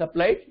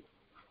supplied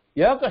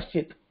ya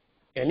kaschit,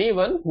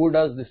 anyone who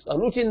does this.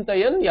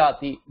 Anuchintayan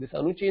yati, this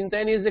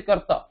anuchintayan is the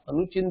karta,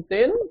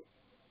 anuchintayan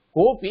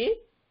kopi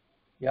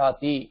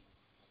yati.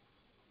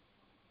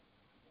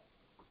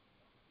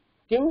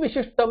 Kim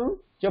vishishtam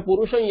cha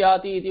purusham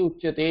yati iti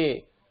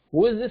uchyate.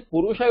 Who is this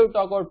purusha you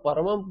talk about?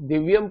 Paramam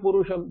divyam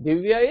purusham.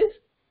 Divya is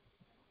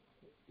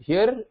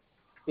here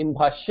in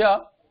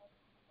bhashya.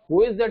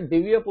 Who is that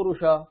divya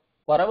purusha?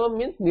 Paramam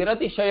means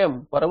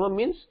niratishayam. Paramam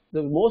means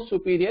the most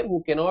superior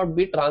who cannot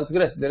be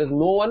transgressed. There is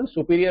no one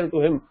superior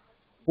to him.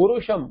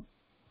 Purusham.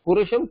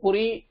 Purusham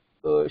puri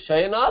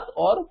shayanat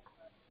or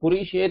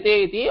puri shete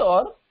iti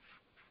or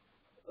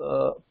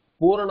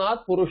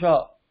puranat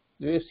purusha.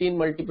 We have seen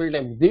multiple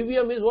times.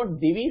 Divyam is what?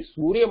 Divi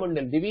Surya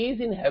Mandal. Divi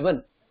is in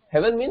heaven.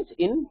 Heaven means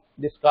in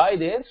the sky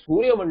there.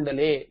 Surya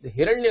Mandale. The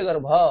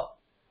Hiranyagarbha.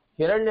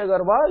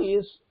 Hiranyagarbha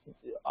is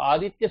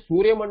Aditya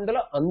Surya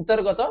Mandala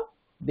Antargata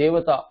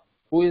Devata.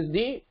 Who is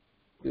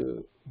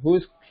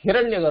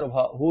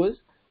Hiranyagarbha, who is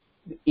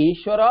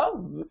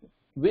Ishvara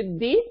with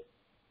the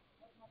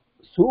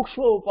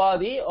Sukshma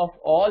Upadi of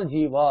all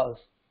Jivas.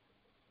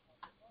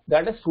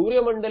 That is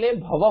Surya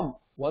Mandale Bhavam,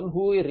 one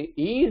who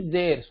is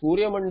there.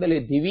 Surya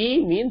Mandale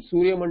Divi means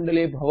Surya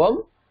Mandale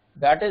Bhavam,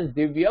 that is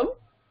Divyam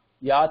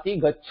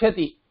Yati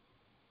Gacchati.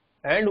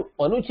 And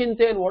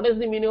Anuchintayan, what is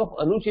the meaning of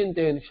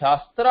Anuchintayan?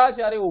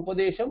 Shastracharya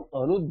Upadesham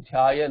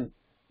Anudhyayan.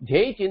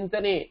 Jai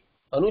Chintane.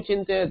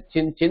 Anuchintaya,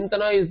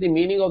 chintana is the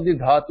meaning of the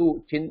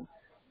dhatu.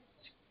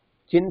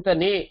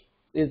 Chintane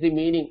is the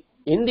meaning.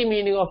 In the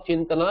meaning of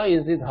chintana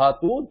is the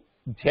dhatu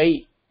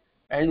jai.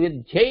 And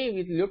with jai,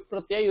 with lut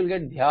pratyaya, you will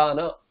get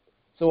dhyana.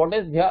 So what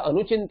is dhyana?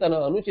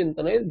 Anuchintana.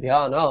 Anuchintana is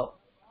dhyana.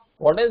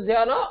 What is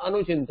dhyana?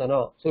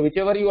 Anuchintana. So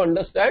whichever you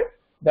understand,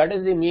 that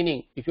is the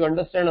meaning. If you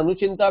understand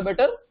anuchinta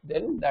better,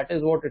 then that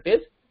is what it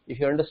is.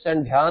 If you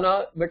understand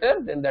dhyana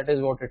better, then that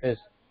is what it is.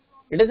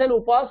 It is an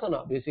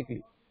upasana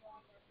basically.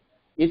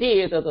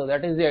 Iti etata,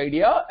 that is the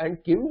idea.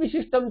 And kim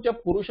vishishtam cha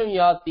purusham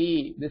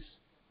yati. This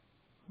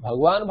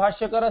Bhagwan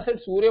Bhashyakara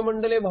said Surya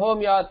Mandale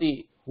Bhavam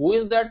yati. Who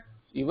is that?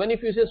 Even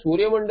if you say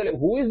Surya Mandale,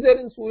 who is there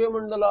in Surya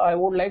Mandala? I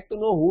would like to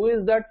know who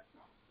is that.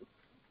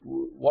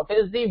 What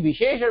is the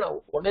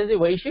Visheshana? What is the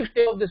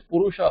Vaishishtya of this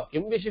Purusha?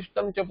 Kim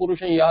vishishtam cha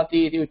purusham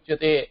yati iti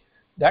uchyate.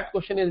 That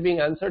question is being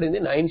answered in the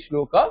 9th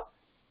shloka.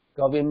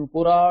 Kavim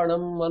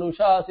Puranam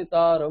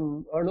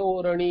Manushasitaram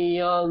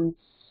Anoraniyan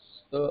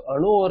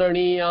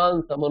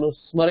Anoraniyan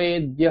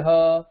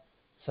Samanusmaredyah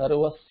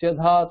Sarvasya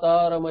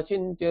Dhataram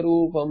Achintya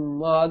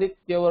Rupam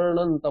Aditya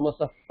Varnam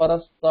Tamasah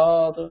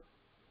Parastat.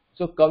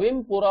 So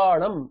Kavim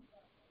Puranam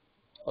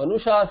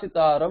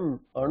Anushasitaram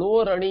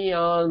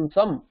Anoraniyan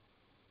Sam.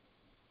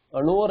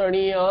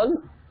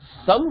 Anoraniyan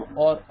Sam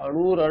or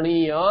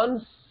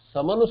Anoraniyan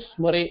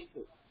Samanusmare.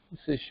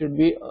 This should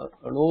be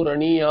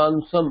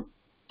Anoraniyan Sam.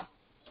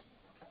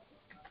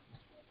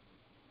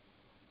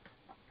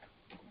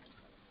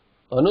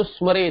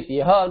 Anusmaret,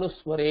 yaha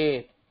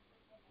anusmaret.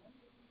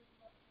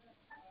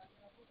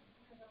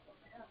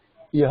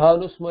 Yaha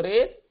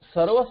anusmaret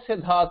sarvasya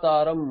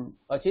dhataram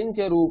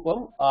achintya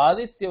rupam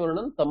aditya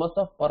varnam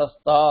tamasah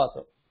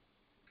parastat.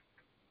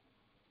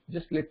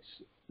 Just let's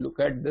look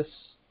at this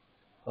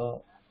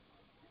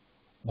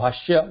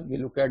bhashya. We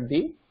look at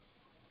the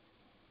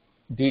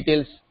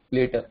details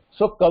later.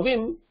 So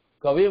Kavim,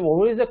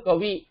 who is a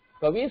Kavi?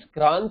 Kavi is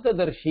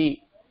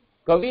Krantadarshi.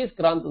 Kavi is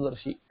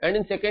Krantadarshi. And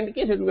in second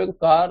case it will be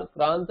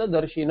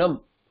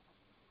Krantadarshinam.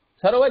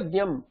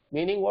 Sarvajnam,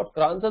 meaning what?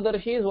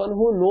 Krantadarshi is one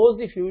who knows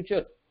the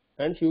future.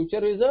 And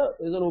future is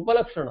an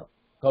upalakshana.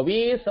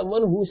 Kavi is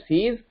someone who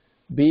sees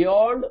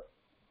beyond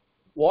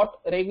what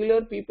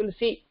regular people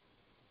see.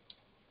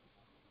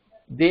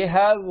 They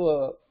have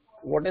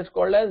what is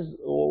called as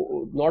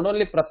not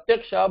only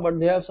pratyaksha, but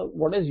they have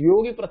what is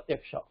yogi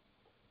pratyaksha.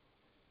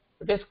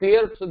 It is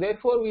clear. So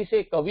therefore we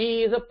say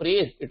Kavi is a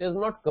praise. It is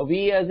not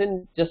Kavi as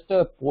in just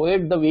a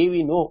poet the way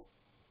we know.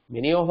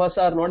 Many of us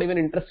are not even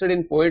interested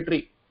in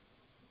poetry.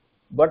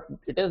 But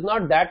it is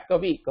not that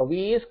Kavi.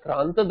 Kavi is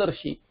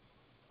Krantadarshi.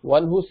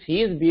 One who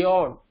sees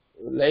beyond,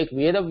 like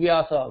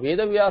Vedavyasa.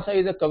 Vedavyasa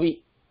is a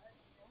Kavi.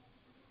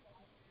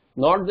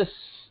 Not this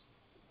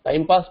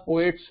time pass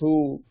poets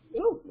who,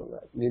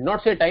 need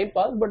not say time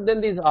pass, but then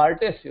these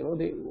artists,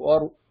 they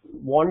are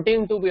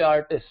wanting to be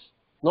artists.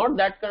 Not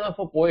that kind of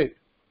a poet.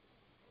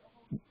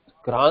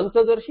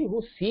 Krantadarshi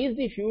who sees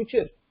the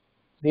future.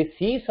 They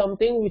see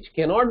something which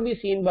cannot be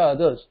seen by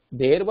others.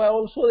 Thereby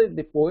also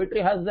the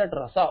poetry has that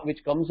rasa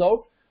which comes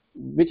out,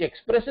 which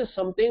expresses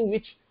something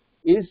which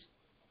is,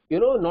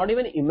 not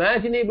even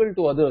imaginable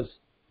to others.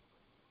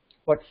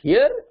 But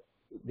here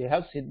they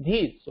have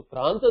siddhis. So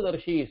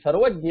Krantadarshi,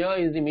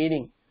 Sarvajna is the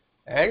meaning.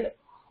 And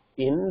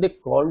in the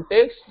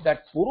context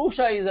that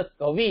Purusha is a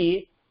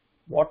Kavi,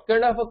 what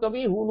kind of a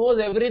Kavi? Who knows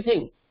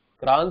everything.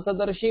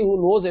 Krantadarshi, who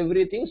knows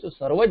everything. So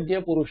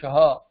Sarvajna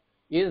Purusha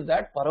is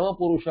that Parama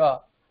Purusha.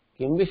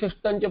 Kim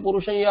Vishishtancha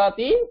Purusham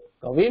Yati,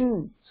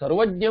 Kavim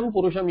Sarvajnam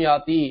Purusham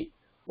Yati.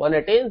 One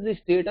attains the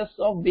status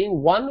of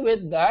being one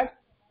with that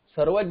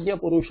Sarvajna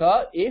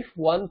Purusha if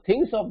one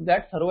thinks of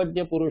that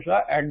Sarvajna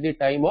Purusha at the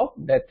time of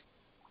death.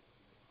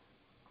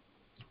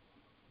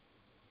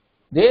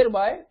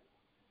 Thereby,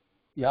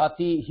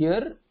 Yati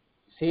here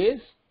says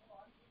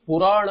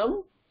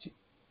Puranam.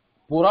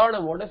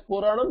 Puranam, what is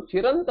Puranam?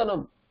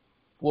 Chirantanam.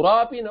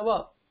 Purapi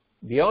Nava,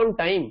 beyond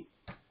time.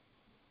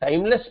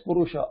 Timeless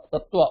Purusha,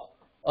 Tattva.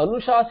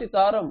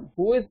 Anushasitaram,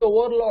 who is the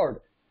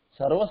overlord?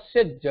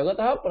 Sarvasya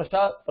Jagataha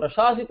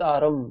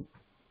Prashasitaram.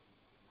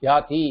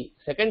 Yati,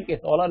 second case,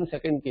 all are in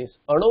second case.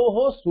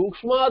 Anoho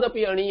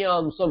Sukshmadapi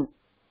Aniyamsam.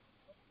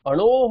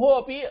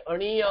 Anoho api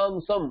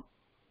Aniyamsam.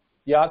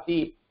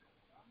 Yati.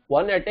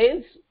 One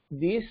attains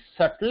the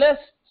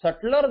subtlest,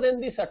 subtler than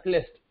the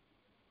subtlest.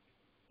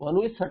 One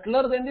who is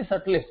subtler than the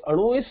subtlest.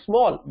 Anu is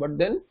small, but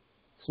then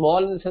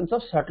small in the sense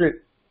of subtle.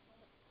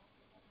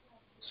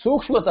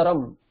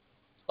 Sukshmataram.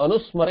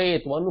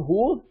 Anusmaret, one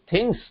who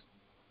thinks.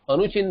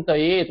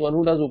 Anuchintayet, one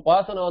who does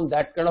upasana on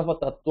that kind of a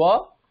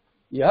tattva.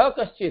 Yaha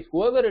kaschit,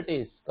 whoever it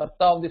is,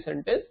 karta of the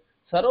sentence,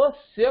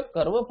 sarvasya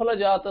karma phala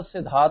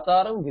jatasya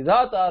dhataram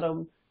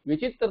vidhataram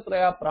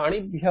vichitratraya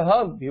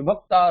pranibhyaha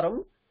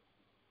vibhaktaram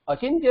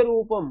achintya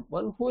rupam,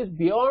 one who is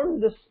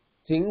beyond this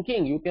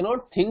thinking. You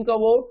cannot think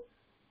about,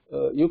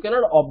 you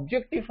cannot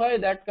objectify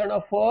that kind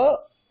of a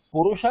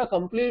Purusha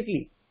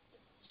completely.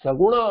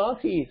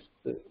 Saguna, see,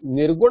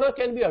 Nirguna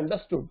can be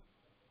understood.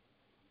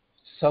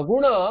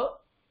 Saguna,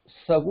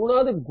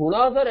 the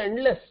gunas are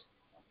endless.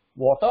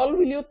 What all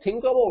will you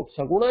think about?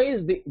 Saguna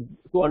is,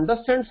 to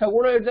understand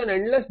Saguna, it's an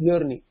endless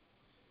journey.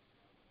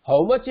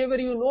 How much ever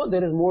you know,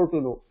 there is more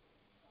to know.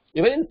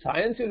 Even in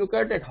science, you look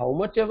at it, how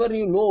much ever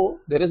you know,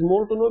 there is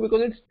more to know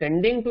because it's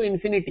tending to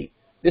infinity.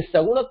 This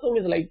Sagunatvam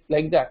is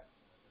like that.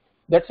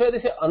 That's why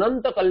they say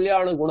Ananta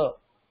Kalyana Guna.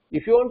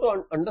 If you want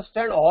to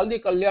understand all the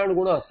Kalyana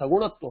Guna,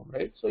 Sagunatvam,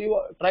 right? So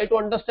you try to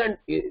understand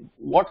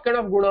what kind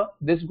of Guna,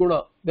 this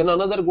Guna, then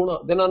another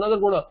Guna, then another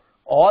Guna.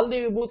 All the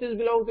Vibhutis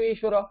belong to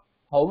Ishvara.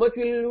 How much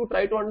will you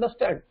try to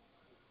understand?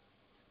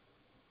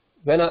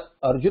 When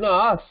Arjuna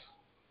asks,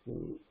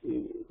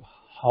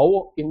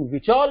 how, in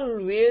which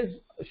all ways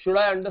should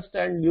I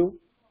understand you?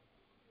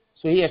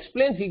 So he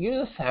explains, he gives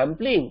a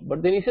sampling,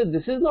 but then he says,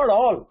 this is not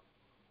all.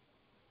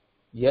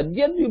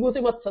 Yadyad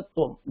Vibhuti Mat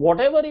Sattvam.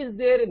 Whatever is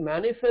there, it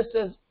manifests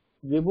as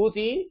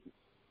Vibhuti,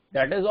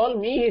 that is all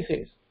me, he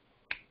says.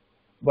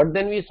 But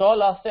then we saw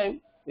last time,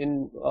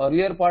 in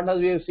earlier part as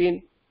we have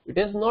seen, it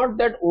is not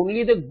that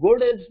only the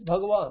good is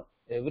Bhagavan.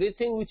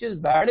 Everything which is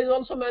bad is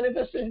also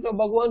manifestation of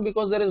Bhagavan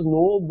because there is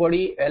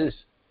nobody else.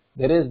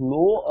 There is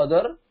no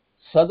other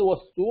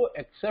Sadvastu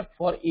except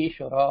for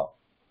Ishvara,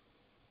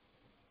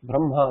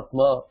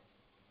 Brahmatma.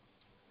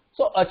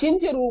 So,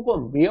 Achintya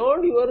Rupam,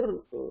 beyond your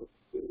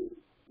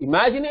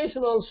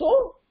imagination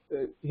also,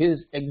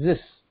 his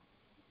exists.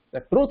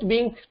 The truth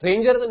being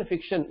stranger than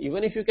fiction,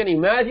 even if you can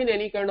imagine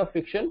any kind of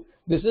fiction,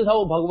 this is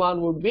how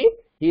Bhagavan would be,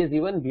 he is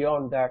even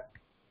beyond that.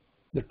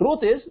 The truth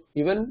is,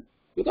 even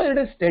because it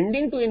is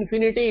tending to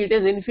infinity, it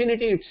is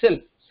infinity itself.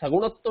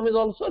 Sagunatvam is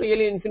also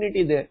really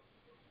infinity there.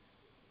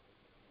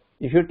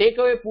 If you take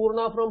away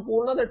Purna from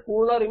Purna, that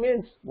Purna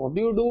remains. What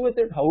do you do with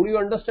it? How do you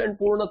understand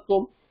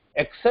Purnatvam?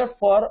 Except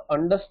for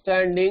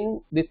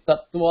understanding the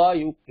Tattva,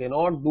 you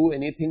cannot do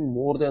anything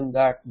more than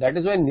that. That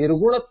is why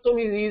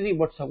Nirgunatvam is easy,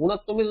 but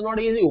Sagunatvam is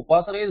not easy.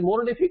 Upasana is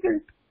more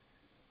difficult.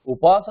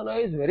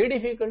 Upasana is very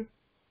difficult.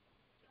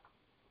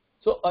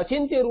 So,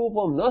 Achintya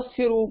Rupam,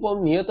 Nasya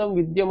Rupam, Niyatam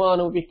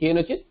Vidyamanam api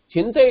Kenachit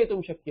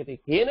Chintayatum Shakyate.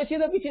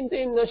 Kenachit api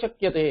Chintayam na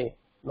Shakyate.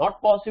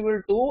 Not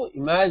possible to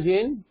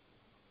imagine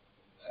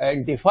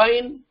and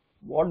define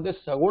what this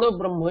Saguna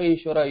Brahma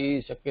Ishvara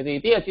is.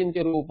 Shakyate iti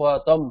Achintya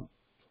Rupatam.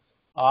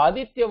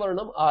 Aditya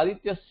Varnam,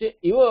 Adityasya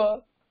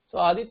Iva. So,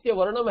 Aditya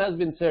Varnam has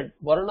been said.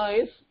 Varna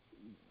is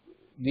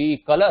the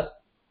color.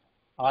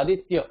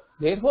 Aditya.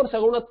 Therefore,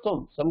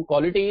 Sagunatvam. Some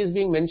quality is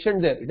being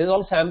mentioned there. It is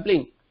all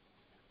sampling.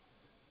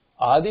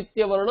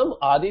 Aditya Varnam,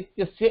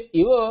 Adityasya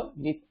Iva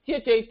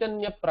Nitya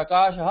Chaitanya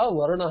Prakasha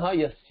Varnaha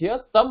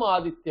Yasya Tam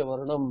Aditya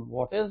Varnam.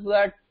 What is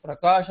that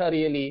Prakasha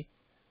really?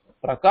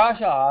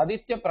 Prakasha,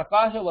 Aditya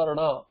Prakasha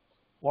Varna.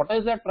 What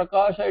is that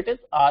Prakasha? It is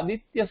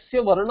Adityasya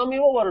Varnam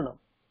Iva Varnam.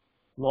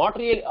 Not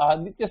really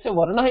Adityasya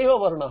Varna Iva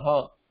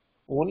Varnaha.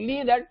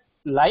 Only that,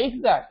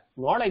 like that,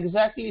 not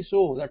exactly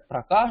so. That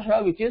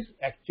Prakasha which is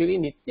actually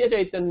Nitya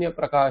Chaitanya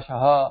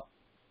Prakasha.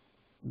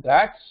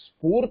 That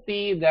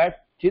Spurti,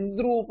 that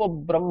Chidrupa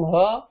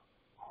Brahma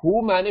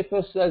who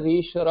manifests as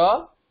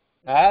Ishvara,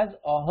 as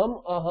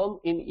aham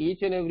in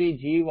each and every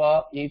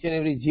jiva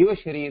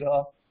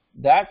sharira,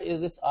 that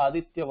is its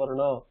aditya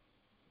varna.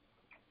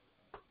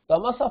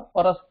 Tamasa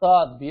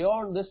parastat,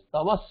 beyond this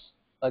tamas,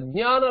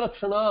 ajnana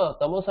lakshana,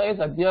 tamasa is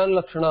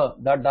ajnana lakshana,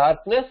 the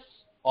darkness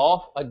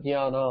of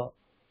ajnana.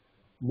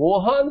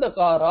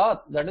 Mohandakarat,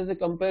 that is the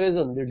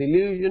comparison, the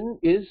delusion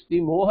is the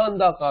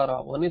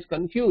mohandakara, one is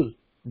confused,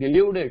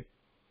 deluded.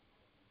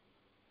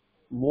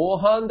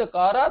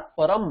 Mohandakarat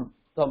param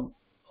tam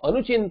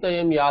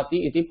anuchintayam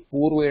yati iti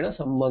purvena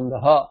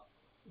sambandha.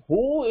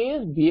 Who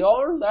is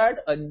beyond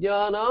that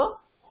ajnana,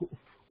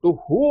 to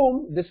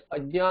whom this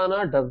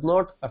ajnana does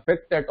not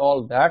affect at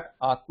all, that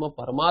Atma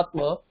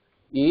Paramatma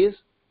is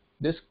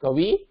this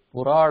Kavi,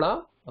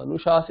 Purana,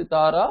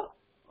 Anushasitara,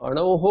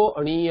 Anoho,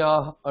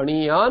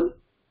 Aniyan,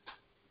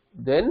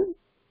 then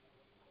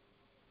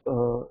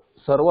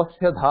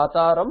Sarvasya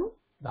Dhataram,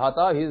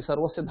 Dhata, he is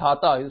Sarvasya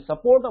Dhata, he is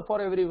supporter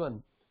for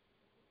everyone.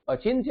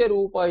 Achintya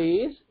Rupa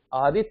is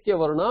Aditya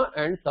Varna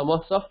and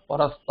Tamas of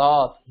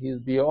Parastat, he is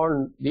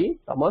beyond the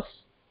Tamas.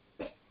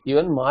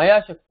 Even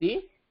Maya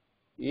Shakti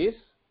is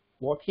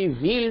what he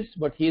wields,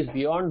 but he is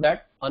beyond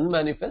that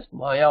unmanifest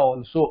Maya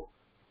also.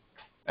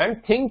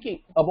 And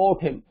thinking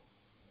about him.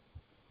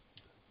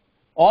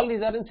 All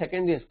these are in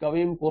second case.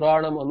 Kavim,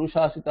 Puranam,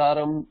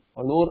 Anushasitaram,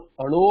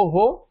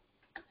 Anoho,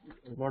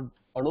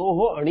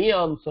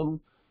 Aniyamsam,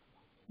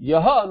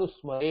 Yaha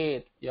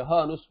Anusmaret,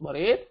 Yaha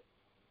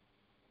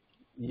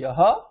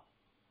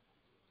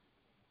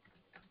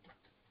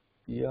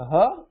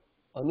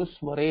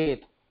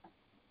Anusmaret.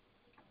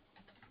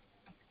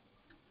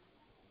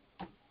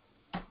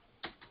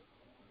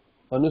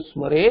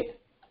 Anusmaret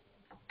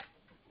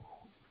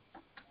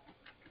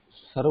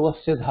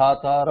Sarvasya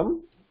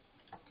Dhataram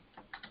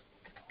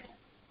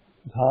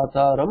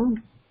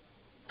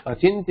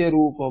Achintya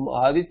Rupam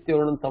Aditya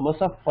Varnam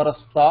Tamasah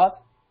Parastat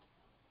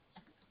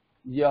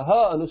Yaha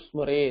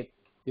Anusmaret.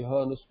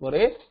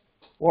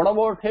 What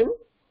about him?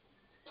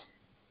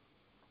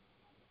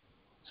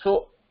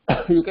 So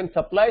you can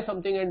supply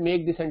something and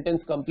make the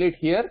sentence complete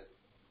here.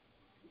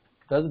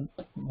 Does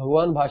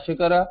Bhagavan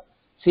Bhashyakara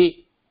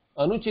see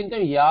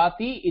Anuchintam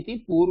yati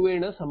iti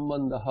purvena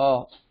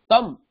sambandha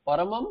tam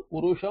paramam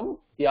purusham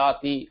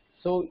yati.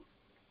 So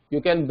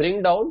you can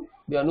bring down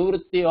the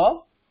anuvritti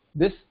of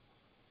this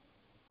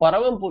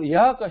paramam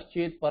yaha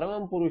kaschit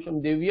paramam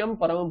purusham divyam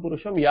paramam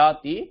purusham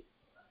yati.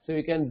 So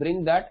you can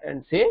bring that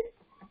and say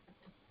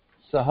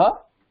saha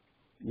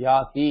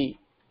yati.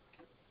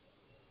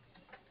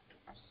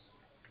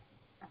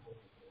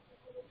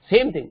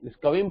 Same thing. This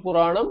Kavim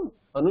Puranam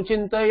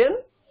Anuchintayan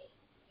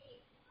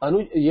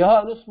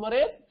Yaha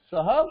Anusmaret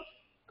Saha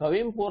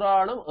Kavim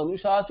Puranam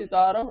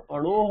Anushasitaram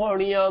Anoho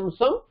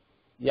Aniyamsam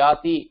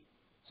Yati.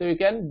 So you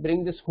can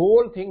bring this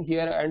whole thing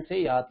here and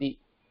say Yati.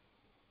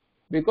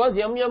 Because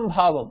Yam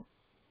Bhavam.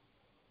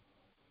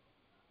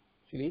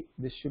 Actually,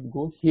 this should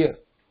go here.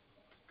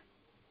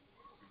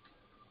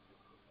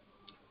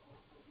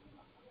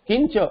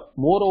 Kincha,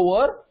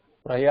 moreover,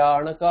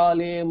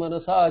 Prayanakale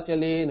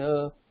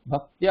Manasachalena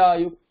Bhaktya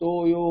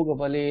Yukto Yoga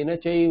Balena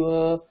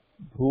Chaiva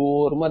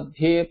Bhur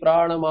Madhye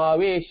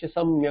Pranamavesha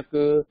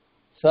Samyak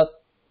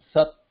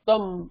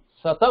Satam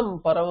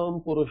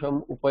Paramam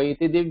Purusham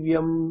Upaiti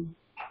Divyam.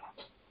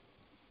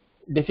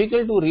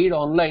 Difficult to read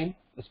online,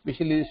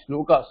 especially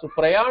shloka. So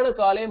Prayana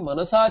Kale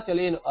Manasa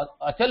Chalena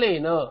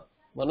Achalena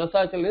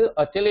Manasa Chalena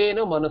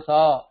Achalena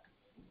Manasa.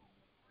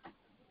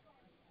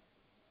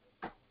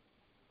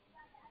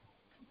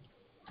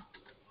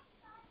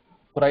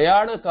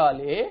 Prayana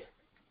Kale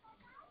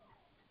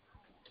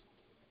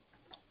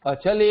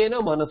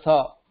Achalena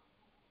Manasa,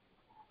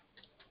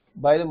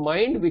 by the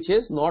mind which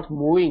is not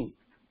moving,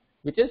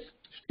 which is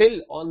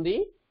still on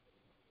the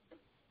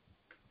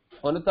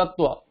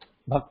tattva.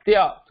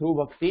 Bhaktya, through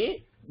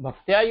bhakti,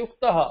 bhaktya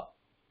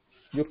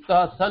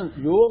yuktaha san,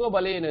 yoga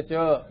balena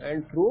cha,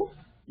 and through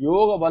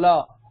yoga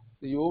bala,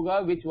 the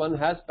yoga which one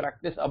has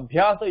practiced,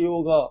 abhyasa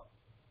yoga.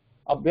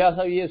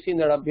 Abhyasa, we have seen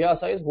that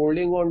abhyasa is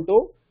holding on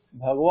to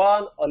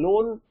Bhagwan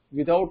alone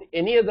without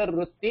any other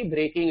vritti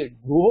breaking it.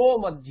 Broho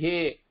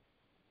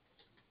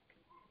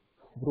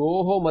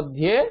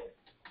madhye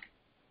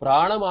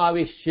pranam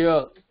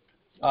avishya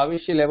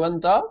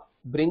 11th,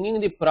 bringing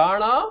the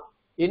prana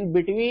in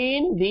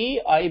between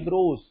the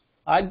eyebrows.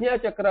 Ajna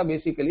chakra,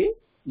 basically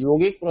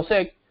yogic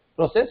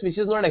process which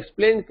is not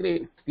explained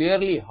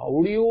clearly.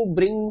 How do you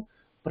bring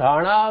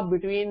prana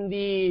between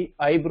the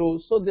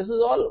eyebrows? So this is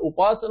all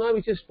upasana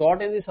which is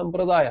taught in the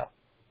sampradaya.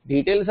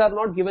 Details are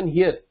not given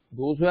here.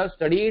 Those who have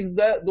studied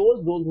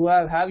those who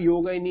have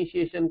yoga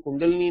initiation,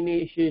 kundalini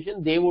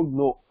initiation, they would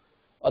know.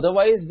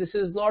 Otherwise, this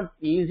is not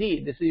easy.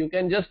 This is, you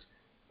can just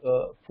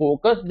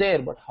focus there,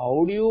 but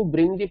how do you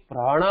bring the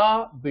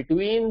prana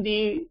between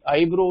the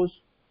eyebrows?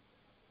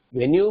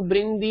 When you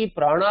bring the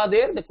prana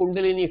there, the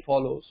kundalini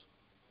follows.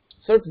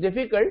 So it's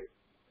difficult.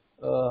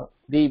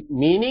 The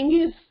meaning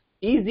is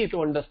easy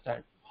to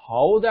understand.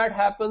 How that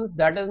happens,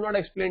 that is not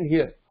explained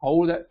here.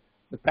 How that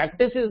the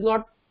practice is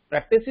not.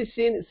 Practice is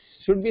seen,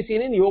 should be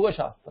seen in Yoga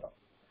Shastra,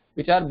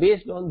 which are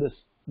based on this.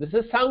 This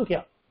is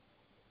Sankhya.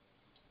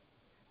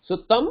 So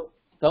param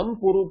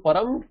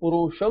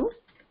purusham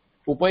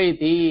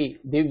upayati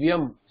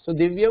divyam. So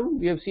divyam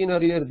we have seen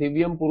earlier,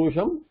 divyam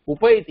purusham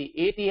upayati.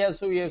 Eti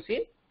also we have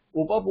seen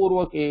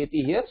upapurvak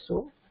eti here.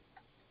 So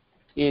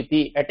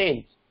eti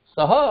attains.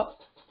 Saha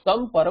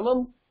tam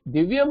paramam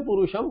divyam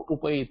purusham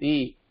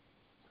upayati.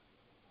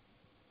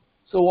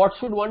 So what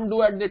should one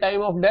do at the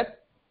time of death?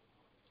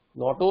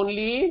 Not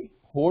only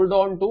hold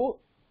on to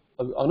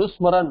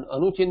anusmaran,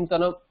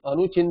 anuchintanam,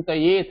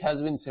 anuchintayet has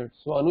been said.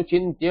 So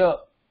anuchintya.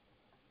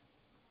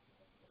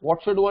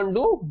 What should one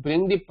do?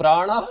 Bring the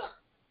prana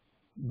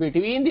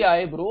between the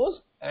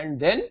eyebrows and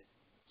then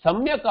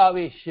samyak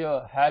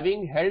aveshya,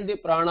 having held the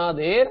prana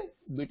there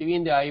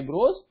between the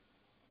eyebrows,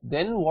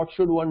 then what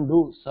should one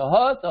do?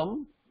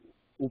 Sahatam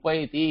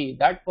upayati,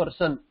 that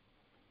person,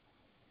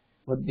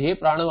 vadhe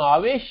pranam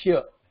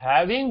aveshya,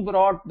 having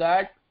brought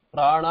that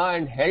prana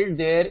and held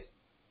there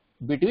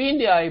between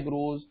the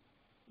eyebrows,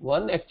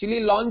 one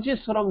actually launches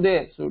from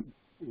there. So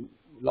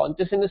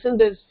launches in the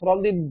sense is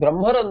from the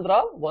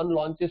Brahmarandra, one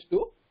launches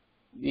to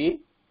the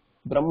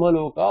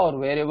Brahmaloka or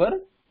wherever,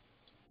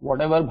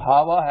 whatever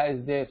bhava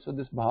has there. So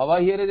this bhava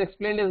here is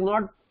explained is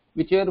not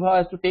whichever bhava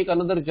has to take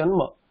another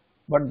janma,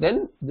 but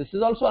then this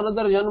is also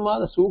another janma.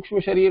 The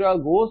Sukshma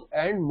Sharira goes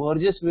and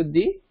merges with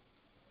the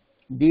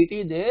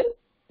deity there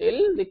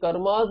till the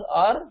karmas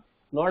are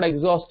not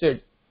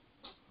exhausted,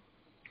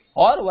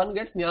 or one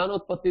gets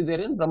jnanotpatti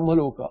there in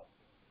Brahmaloka.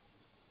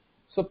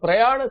 So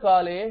prayana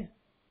kale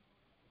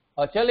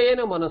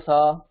achalena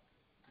manasa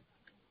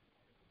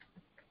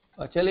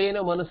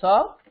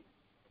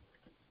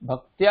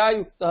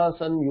bhaktya yukta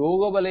san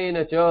yoga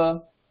balena cha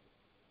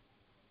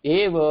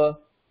eva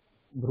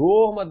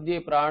bhruv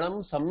madhye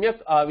pranam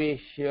samyak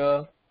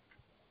aveshya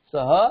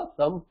saha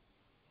tam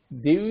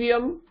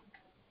divyam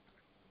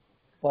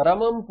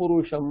paramam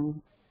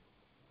purusham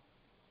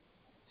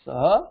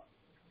saha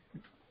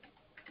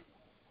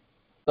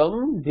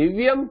tam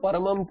divyam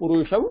paramam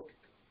purusham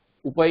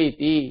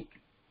upayati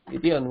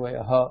iti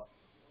anvayah.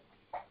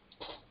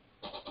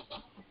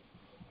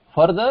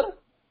 Further,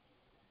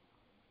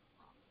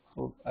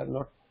 so I have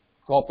not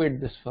copied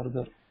this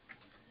further.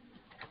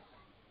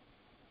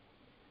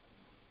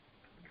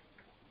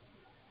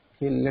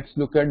 Okay, let's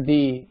look at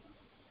the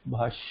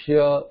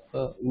bhashya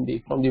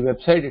from the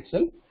website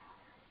itself.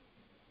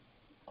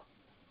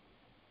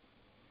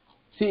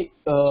 See,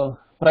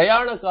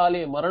 prayana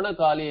kale, marana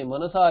kale,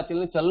 manasa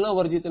chalna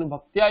varjitan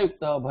bhaktya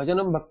yukta,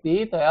 bhajanam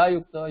bhakti, taya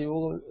yukta,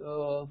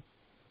 yoga.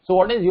 So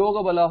what is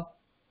yoga bala?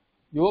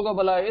 Yoga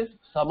bala is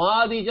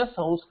samadhija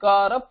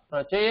samskara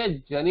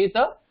prachaya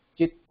janita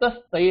chitta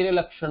stairya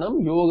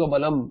lakshanam yoga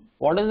balam.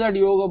 What is that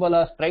yoga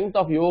bala? Strength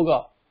of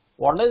yoga.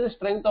 What is the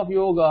strength of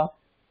yoga?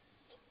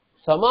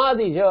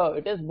 Samadhija,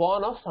 it is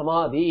born of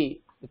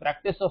samadhi, the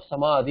practice of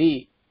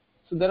samadhi.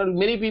 So there are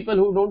many people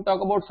who don't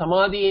talk about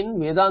samadhi in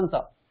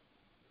Vedanta.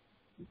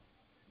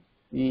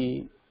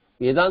 The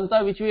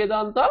Vedanta, which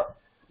Vedanta?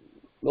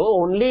 No,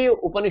 only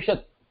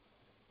Upanishad.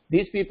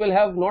 These people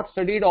have not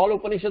studied all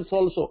Upanishads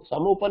also.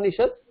 Some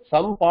Upanishads,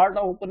 some part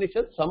of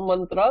Upanishads, some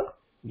mantras,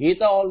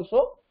 Gita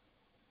also.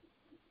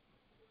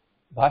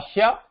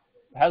 Bhashya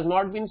has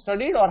not been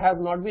studied or has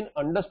not been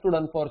understood,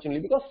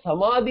 unfortunately, because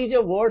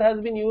Samadhija word has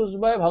been used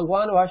by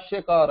Bhagwan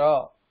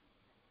Bhashyakara.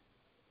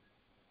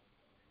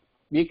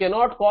 We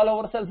cannot call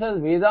ourselves as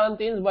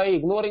Vedantins by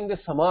ignoring the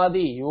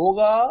Samadhi.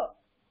 Yoga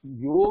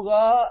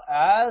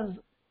as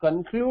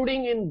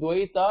concluding in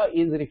Dvaita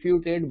is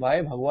refuted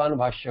by Bhagwan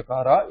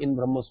Bhashyakara in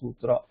Brahma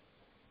Sutra.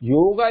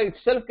 Yoga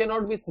itself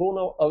cannot be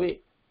thrown away.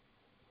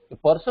 The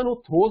person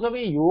who throws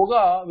away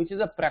yoga, which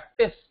is a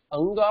practice,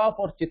 anga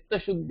for chitta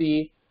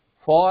shuddhi,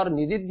 for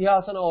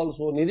nididhyasana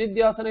also.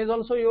 Nididhyasana is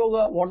also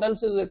yoga. What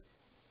else is it?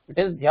 It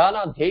is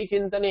dhyana, dhyai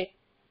chintane.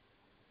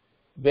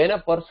 When a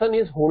person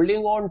is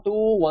holding on to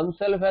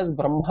oneself as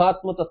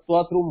Brahmatma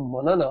Tattva through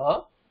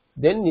manana,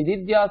 then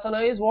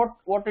nididhyasana is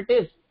what it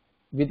is,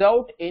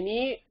 without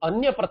any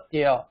anya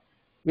pratyaya,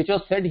 which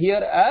was said here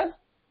as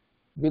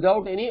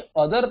without any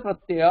other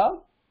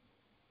pratyaya.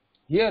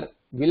 Here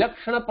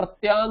vilakshana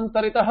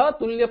pratyantaritaha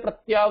tulya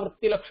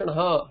pratyavritti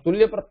lakshanaha.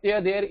 Tulya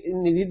pratyaya there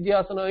in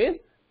nididhyasana is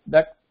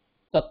that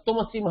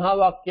tattvamasi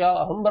mahavakya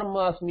aham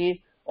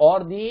brahmasmi,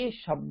 or the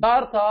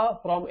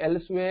shabdartha from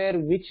elsewhere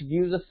which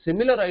gives a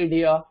similar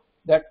idea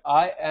that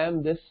I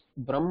am this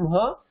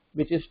Brahma,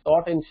 which is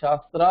taught in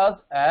Shastras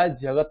as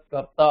Jagat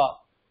Karta.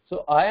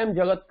 So I am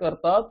Jagat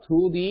Karta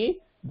through the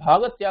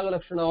Bhagatyaga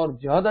Lakshana or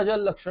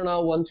Jahadajal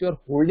Lakshana. Once you are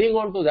holding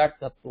on to that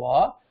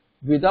Tattva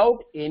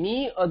without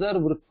any other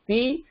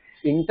vritti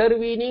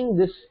intervening,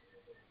 this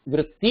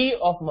vritti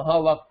of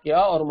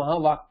Mahavakya or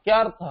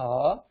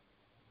Mahavakyartha,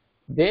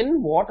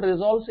 then what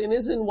results in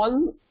is in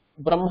one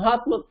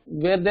Brahmatma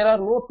where there are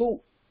no two.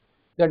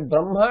 That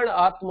Brahma and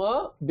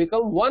Atma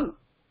become one,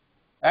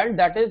 and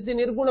that is the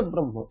Nirguna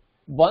Brahma.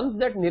 Once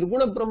that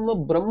Nirguna Brahma,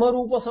 Brahma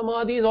Rupa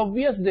Samadhi is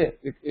obvious there.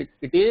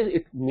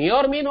 It may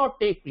or may not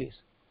take place.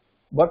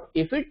 But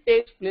if it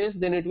takes place,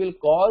 then it will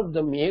cause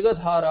the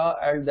Megha-dhara,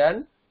 and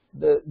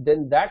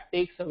then that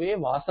takes away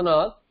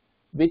vasanas,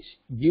 which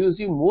gives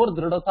you more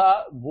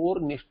dridata, more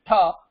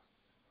nishtha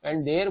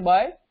and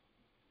thereby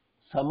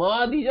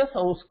samadhija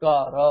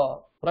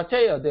samskara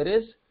prachaya.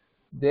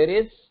 There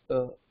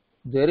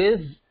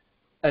is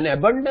an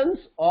abundance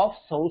of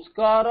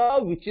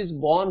samskara which is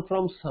born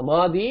from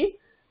samadhi,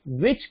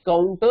 which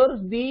counters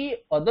the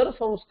other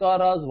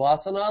samskaras,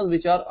 vasanas,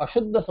 which are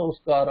ashuddha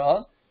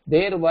samskaras.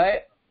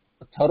 Thereby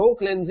thorough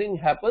cleansing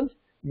happens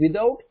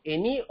without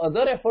any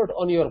other effort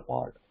on your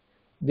part.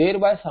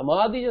 Thereby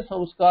samadhija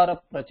samskara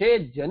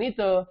prachaya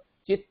janita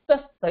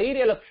chitta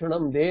stairya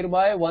lakshanam.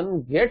 Thereby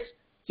one gets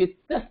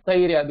chitta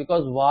stairya,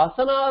 because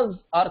vasanas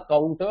are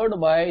countered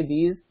by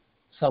these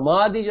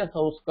samadhija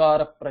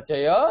samskara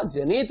prachaya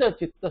janita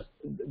chitta.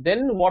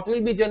 Then what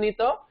will be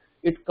janita?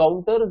 It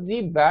counters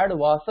the bad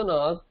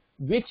vasanas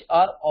which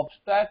are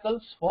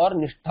obstacles for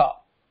nishtha.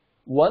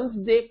 Once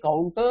they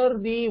counter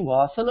the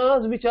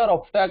vasanas which are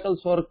obstacles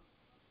for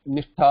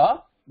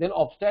nishtha, then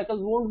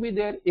obstacles won't be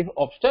there. If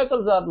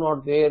obstacles are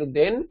not there,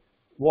 then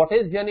what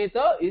is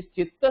janita? Is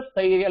chitta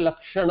stairya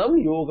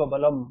lakshanam yoga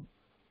balam.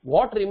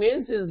 What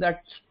remains is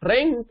that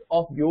strength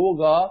of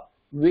yoga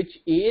which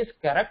is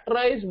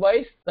characterized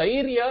by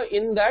stairya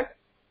in that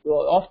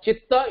of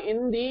chitta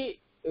in the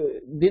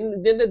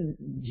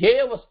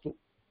dhyaya vastu.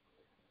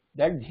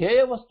 That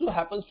dhyaya vastu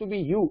happens to be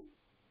you.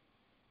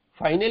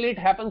 Finally it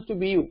happens to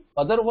be you.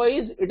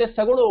 Otherwise it is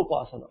saguna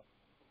upasana.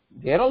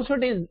 There also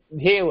it is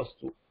dhyaya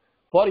vastu.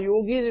 For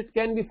yogis it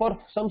can be, for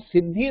some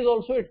siddhis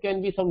also it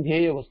can be some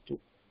dhyaya vastu.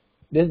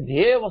 This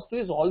dhyaya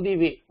vastu is all the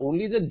way.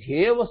 Only the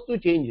dhyaya vastu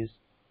changes.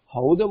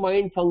 How the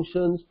mind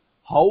functions,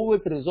 how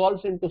it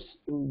resolves into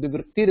the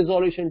vritti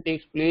resolution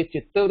takes place.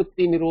 Chitta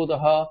vritti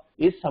nirodha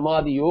is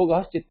samadhi.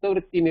 Yoga chitta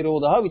vritti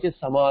nirodha, which is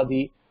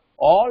samadhi.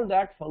 All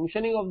that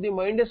functioning of the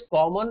mind is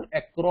common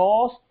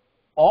across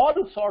all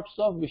sorts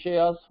of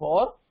vishayas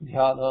for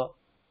dhyana.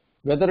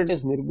 Whether it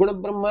is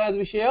nirguna brahma as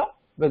vishaya,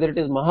 whether it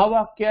is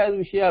mahavakya as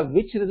vishaya,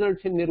 which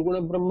results in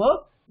nirguna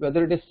brahma,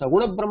 whether it is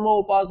saguna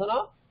brahma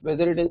upasana,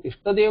 whether it is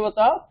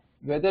ishtadevata,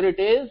 whether it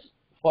is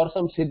for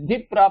some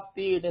siddhi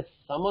prapti, it is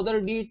some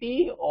other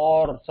deity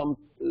or some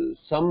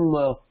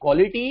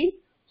quality,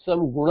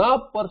 some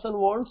guna person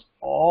wants,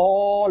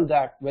 all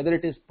that, whether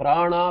it is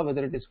prana,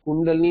 whether it is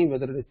kundalini,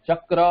 whether it is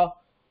chakra,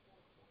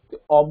 the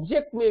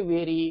object may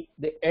vary,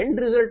 the end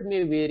result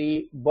may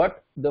vary,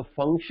 but the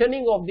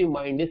functioning of the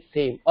mind is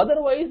same.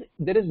 Otherwise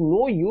there is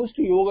no use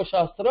to yoga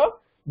shastra,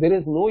 there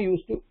is no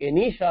use to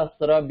any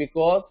shastra,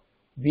 because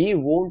we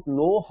won't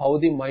know how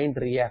the mind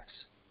reacts.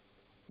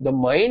 The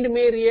mind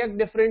may react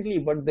differently,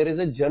 but there is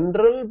a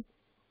general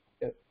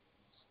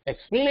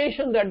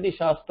explanation that the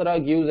Shastra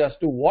gives as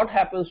to what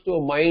happens to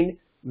a mind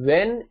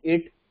when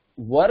it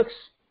works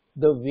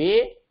the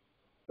way,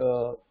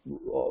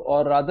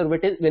 or rather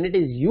when it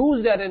is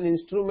used as an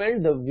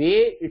instrument, the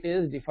way it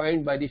is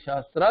defined by the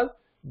Shastras,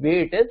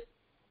 way it is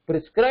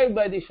prescribed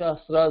by the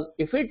Shastras.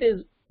 If it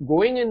is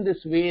going in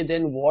this way,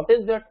 then what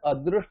is that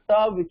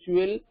adrishta which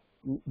will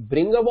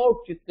bring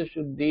about chitta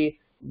shuddhi?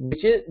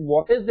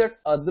 What is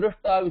that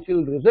adrishta which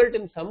will result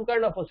in some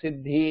kind of a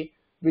siddhi,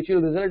 which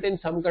will result in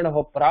some kind of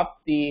a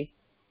prapti,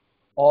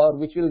 or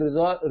which will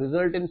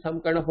result in some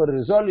kind of a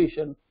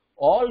resolution?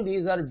 All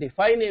these are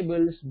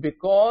definables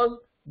because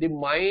the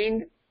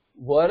mind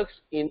works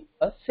in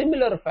a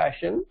similar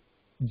fashion.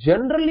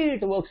 Generally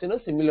it works in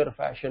a similar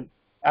fashion.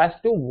 As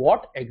to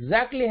what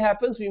exactly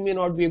happens, we may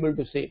not be able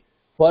to say.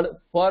 For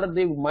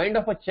the mind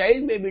of a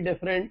child may be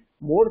different,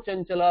 more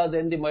chanchala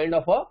than the mind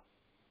of a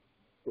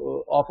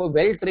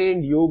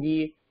well-trained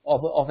yogi,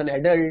 of an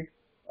adult.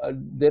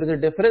 There is a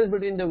difference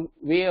between the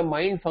way a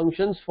mind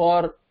functions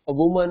for a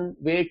woman,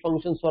 way it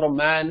functions for a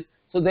man.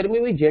 So there may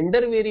be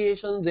gender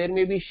variations, there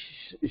may be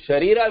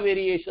sharira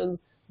variations,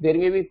 there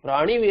may be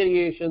prani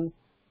variations,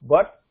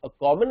 but a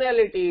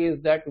commonality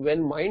is that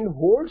when mind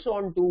holds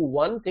on to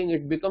one thing,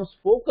 it becomes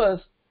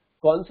focused,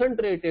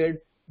 concentrated,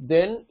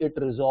 then it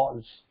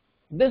resolves.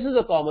 This is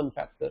a common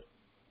factor.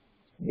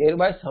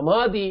 Thereby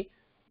samadhi,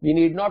 we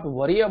need not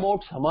worry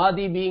about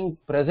samadhi being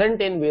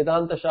present in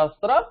Vedanta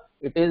Shastra.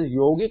 It is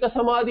yogika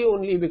samadhi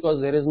only,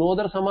 because there is no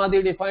other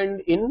samadhi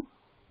defined in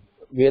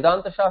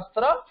Vedanta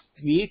Shastra.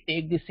 We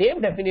take the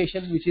same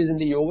definition which is in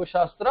the Yoga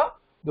Shastra.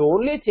 The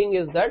only thing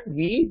is that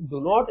we do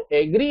not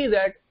agree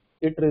that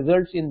it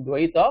results in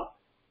Dvaita.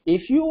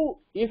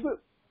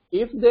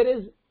 If there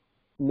is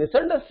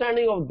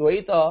misunderstanding of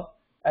Dvaita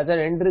as an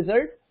end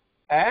result,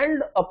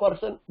 and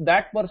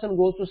that person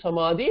goes to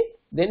Samadhi,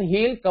 then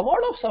he will come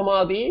out of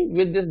Samadhi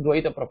with this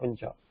Dvaita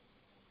Prapancha.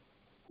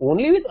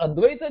 Only with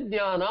Advaita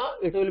Jnana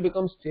it will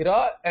become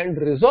Sthira and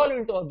resolve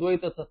into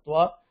Advaita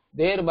Tattva.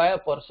 Thereby a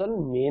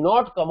person may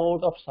not come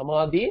out of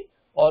Samadhi,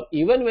 or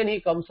even when he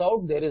comes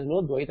out there is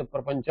no Dvaita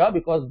Prapancha,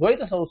 because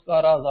Dvaita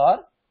Samskaras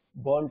are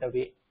burnt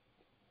away.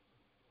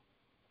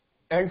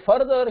 And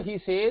further he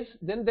says,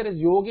 then there is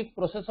yogic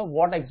process of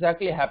what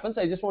exactly happens.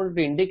 I just wanted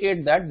to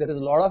indicate that there is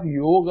a lot of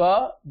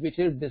yoga which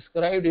is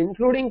described,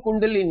 including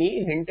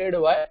Kundalini, hinted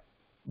by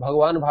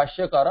Bhagavan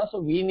Bhashyakara, so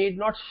we need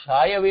not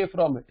shy away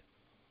from it.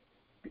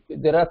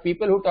 There are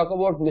people who talk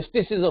about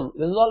mysticism.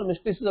 This is all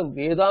mysticism.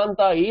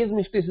 Vedanta is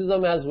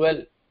mysticism as well.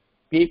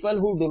 People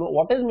who do not,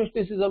 what is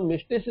mysticism?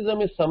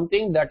 Mysticism is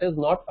something that is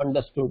not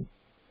understood.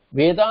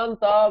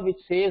 Vedanta, which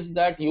says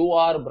that you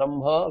are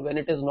Brahma, when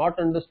it is not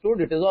understood,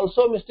 it is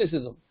also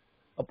mysticism.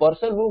 A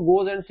person who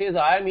goes and says,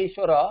 I am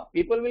Ishvara,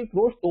 people will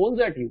throw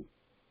stones at you.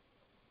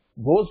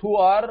 Those who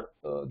are,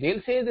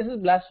 they'll say this is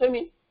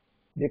blasphemy,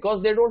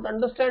 because they don't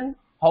understand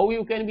how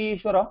you can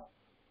be Ishvara.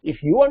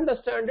 If you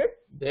understand it,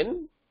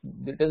 then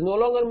it is no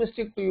longer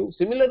mystic to you.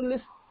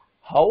 Similarly,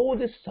 how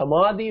this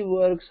Samadhi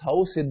works,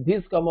 how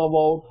Siddhis come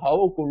about,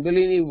 how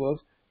Kundalini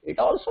works, it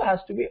also has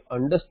to be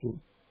understood.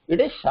 It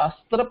is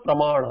Shastra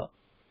Pramana.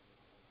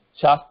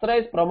 Shastra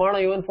is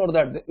Pramana even for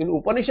that. In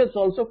Upanishads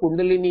also,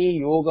 Kundalini,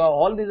 Yoga,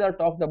 all these are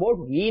talked about.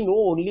 We know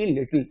only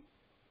little.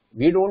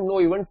 We don't know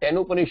even 10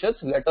 Upanishads,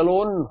 let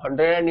alone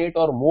 108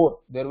 or more.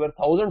 There were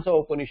thousands of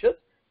Upanishads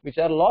which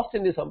are lost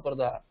in the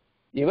Sampradaya.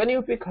 Even if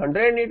you pick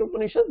 108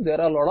 Upanishads, there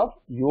are a lot of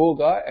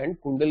Yoga and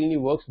Kundalini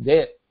works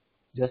there.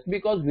 Just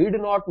because we do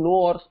not know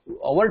or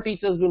our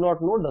teachers do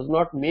not know does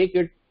not make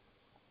it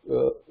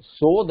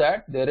so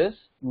that there is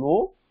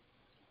no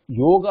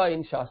Yoga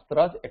in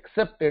Shastras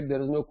accepted,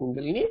 there is no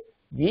Kundalini.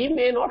 We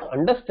may not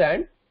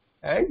understand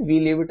and we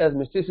leave it as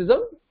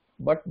mysticism,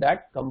 but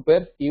that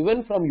compares,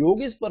 even from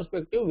Yogi's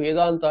perspective,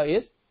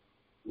 Vedanta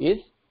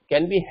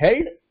can be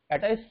held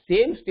at a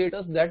same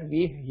status that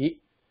we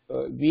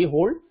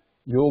hold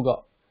Yoga.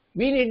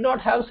 We need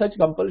not have such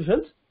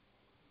compulsions.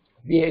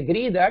 We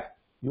agree that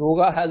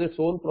Yoga has its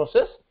own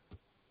process,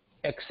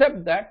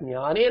 except that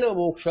Jnanena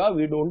Moksha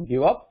we don't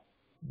give up.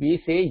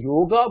 We say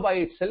Yoga by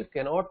itself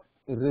cannot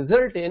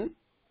result in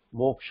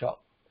Moksha.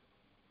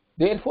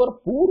 Therefore,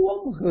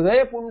 Purvam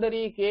Hridaya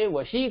Pundarike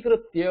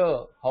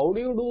Vashikritya. How do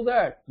you do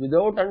that?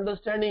 Without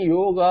understanding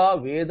Yoga,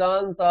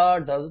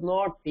 Vedanta does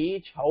not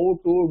teach how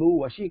to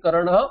do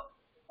Vashikarana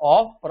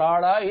of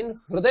Prana in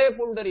Hridaya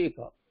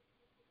Pundarika.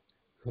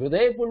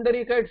 Hridaya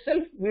Pundarika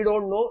itself, we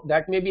don't know.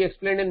 That may be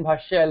explained in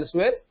Bhashya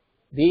elsewhere.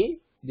 The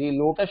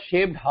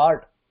lotus-shaped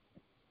heart.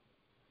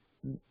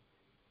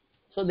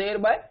 So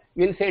thereby,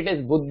 we will say it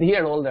is Buddhi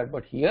and all that.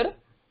 But here,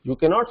 you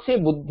cannot say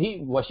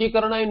Buddhi,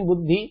 Vashikarana in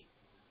Buddhi.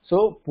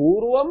 So,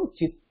 Purvam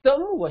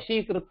Chittam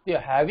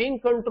Vashikritya, having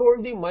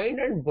controlled the mind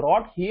and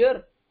brought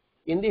here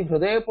in the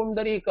Hridaya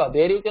Pundarika.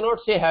 There you cannot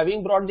say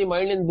having brought the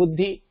mind in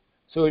Buddhi.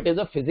 So, it is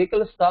a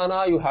physical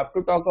sthana. You have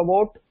to talk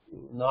about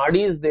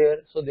Nadis there.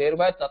 So,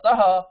 thereby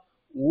Tataha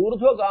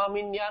Urdhva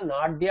Gaminya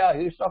Nadya.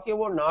 He is talking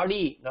about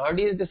Nadi.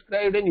 Nadi is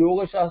described in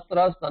Yoga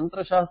Shastras,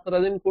 Tantra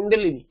Shastras, in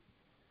Kundalini.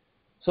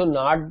 So,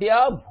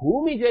 Nadya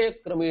Bhumi Jaya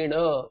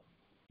Kramena.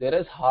 There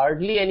is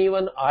hardly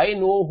anyone I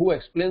know who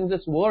explains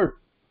this word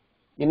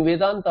in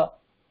Vedanta.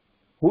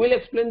 Who will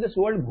explain this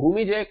word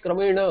Bhumi Jaya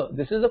Kramena?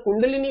 This is a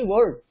Kundalini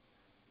word.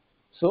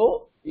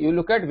 So, you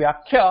look at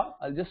Vyakhya,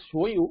 I'll just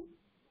show you.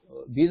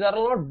 These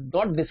are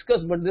not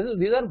discussed, but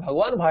these are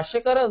Bhagwan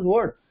Bhashyakara's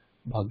word.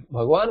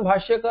 Bhagwan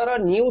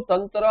Bhashyakara knew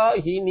Tantra,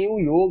 he knew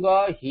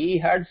Yoga, he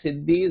had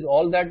Siddhis,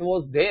 all that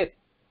was there.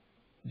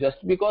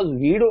 Just because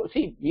we don't,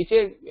 see, we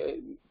say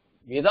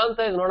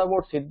Vedanta is not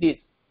about Siddhis.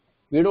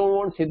 We don't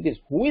want Siddhis.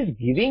 Who is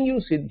giving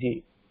you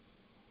Siddhi?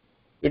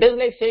 It is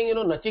like saying,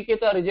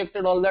 Nachiketa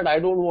rejected all that, I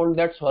don't want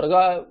that,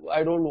 Swarga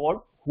I don't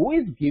want. Who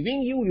is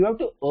giving you? You have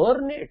to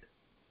earn it.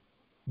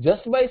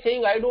 Just by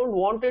saying I don't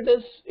want it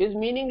is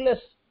meaningless.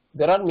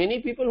 There are many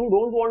people who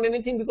don't want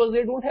anything because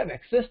they don't have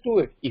access to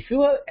it. If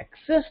you have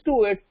access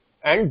to it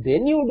and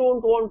then you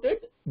don't want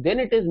it, then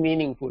it is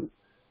meaningful.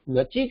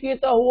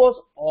 Nachiketa, who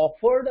was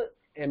offered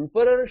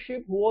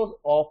emperorship, who was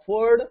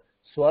offered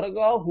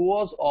Swarga, who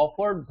was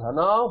offered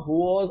Dhana, who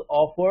was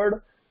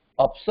offered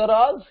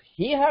Apsaras,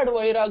 he had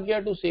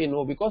Vairagya to say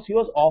no, because he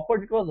was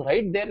offered, it was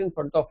right there in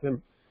front of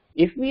him.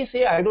 If we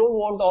say I don't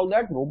want all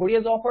that, nobody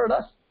has offered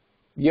us.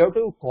 We have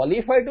to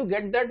qualify to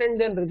get that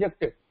and then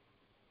reject it.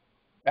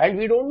 And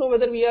we don't know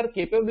whether we are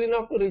capable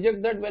enough to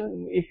reject that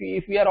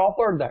if we are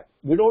offered that.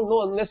 We don't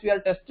know unless we are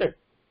tested.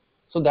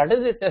 So that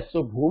is a test.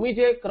 So Bhumi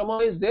Jaya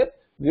Krama is there.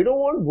 We don't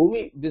want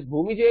Bhumi. This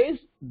Bhumi Jaya is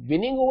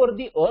winning over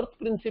the earth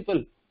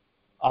principle.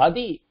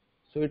 Adi.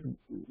 So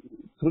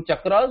through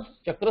chakras,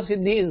 Chakra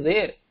Siddhi is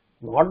there.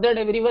 Not that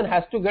everyone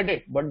has to get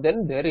it, but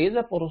then there is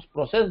a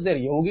process there,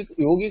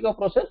 yogika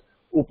process.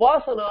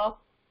 Upasana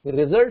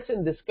results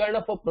in this kind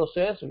of a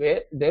process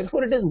where,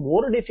 therefore, it is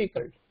more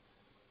difficult.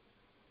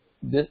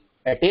 This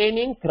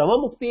attaining Krama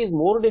Mukti is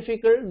more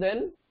difficult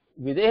than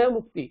Videha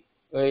Mukti,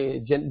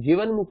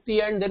 Jivan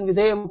Mukti and then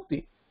Videha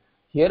Mukti.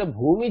 Here,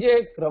 Bhumi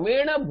Jaya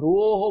Kramena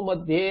Bhruvoho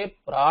Madhye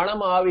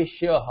Pranam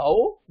Avishya.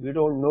 How? We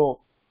don't know.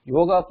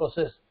 Yoga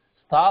process.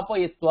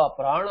 Sthapayitva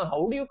Prana.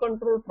 How do you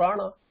control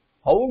Prana?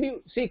 How do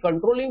you see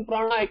controlling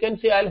Prana? I can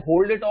say I'll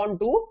hold it on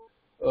to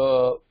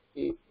I'll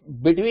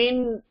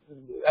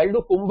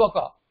do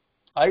Kumbhaka,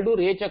 I'll do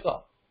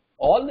Rechaka.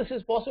 All this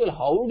is possible.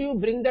 How do you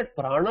bring that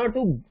Prana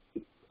to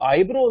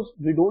eyebrows?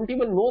 We don't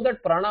even know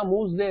that Prana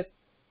moves there.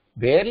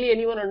 Barely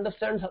anyone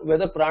understands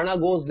whether Prana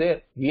goes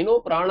there. We know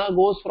Prana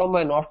goes from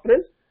my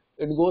nostrils,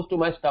 it goes to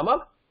my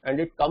stomach and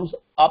it comes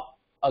up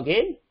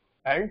again,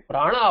 and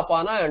Prana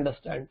Apana I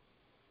understand.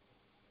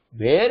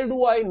 Where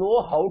do I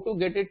know how to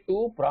get it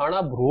to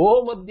prana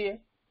bhro madhye?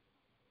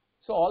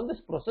 So all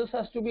this process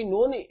has to be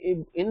known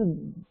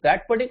in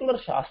that particular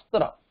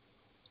shastra.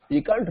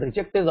 You can't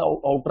reject it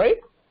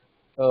outright.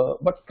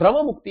 But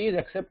krama mukti is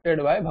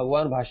accepted by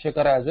Bhagavan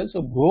Bhashyakara as well.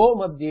 So bhro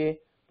madhye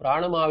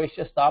pranam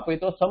avishya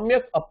stapayito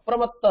samyak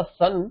apramatta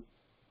san,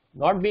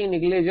 not being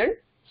negligent,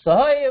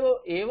 saha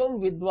evam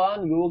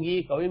vidwan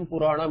yogi kavim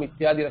puranam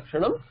ityadi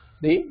lakshanam,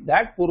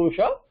 that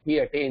purusha he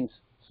attains.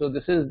 So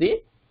this is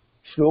the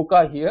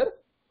shloka here.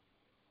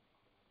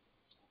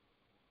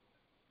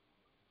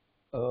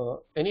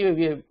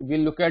 Anyway, we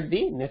will look at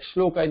the next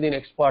shloka in the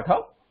next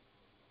patha.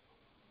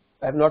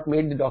 I have not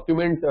made the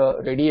document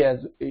ready as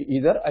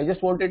either. I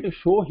just wanted to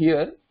show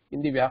here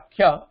in the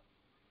Vyakhya,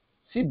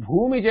 see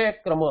Bhumijaya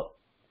Krama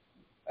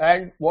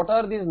and what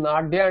are these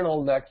Nadya and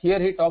all that. Here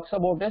he talks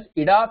about as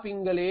Ida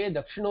Pingale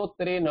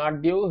Dakshinottare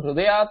Nadyo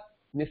Hridayat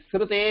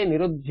Nisrute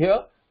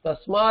Nirudhya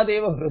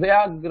Tasmadeva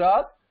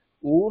Hridayagrat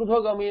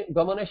Urdhva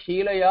Gamana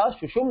Shilaya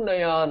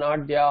Shushumnaya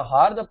Nadya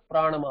Harda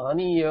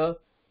Pranamaniya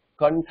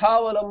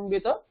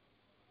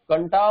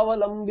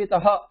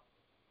Kanthavalambitaha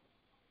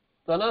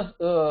Tanas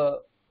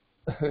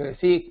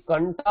see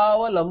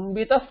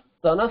Kantavalambitas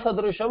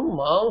Tanasadrusham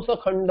Mamsa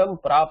Khandam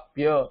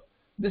Prapya.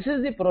 This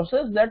is the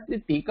process that the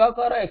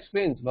Tikakara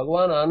explains.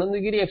 Bhagavan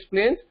Anandagiri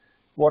explains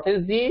what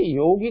is the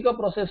yogika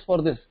process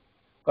for this.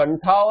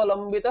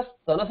 Kantavalambitas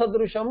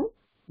Tanasadrusham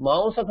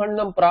Mamsa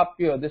Khandam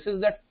Prapya. This is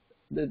that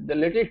the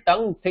little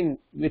tongue thing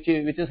which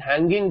is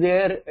hanging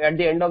there at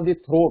the end of the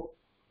throat.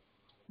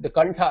 The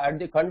kantha, at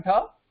the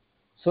kantha.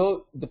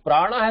 So the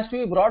prana has to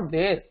be brought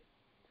there.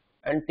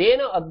 And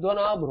tena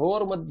advana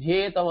bhror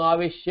madhye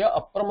tamavishya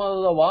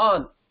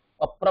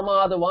apramaadavan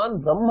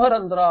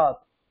brahmarandrat.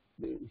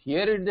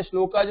 Here the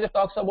shloka just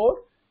talks about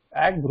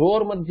at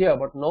bhror madhya,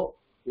 but no,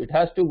 it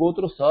has to go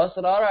through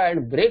sahasrara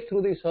and break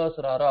through the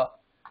sahasrara.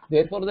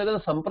 Therefore there is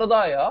a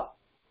sampradaya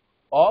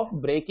of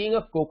breaking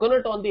a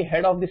coconut on the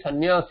head of the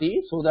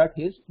sannyasi so that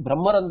his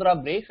brahmarandra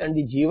breaks and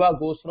the jiva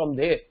goes from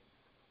there.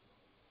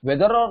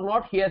 Whether or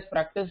not he has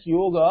practiced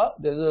yoga,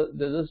 there is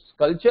a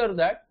culture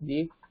that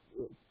the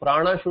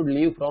prana should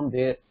leave from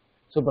there.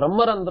 So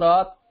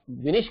Brahmarandrat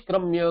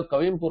Vinishkramya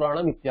Kavim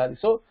Puranam Ityadi.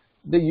 So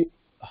the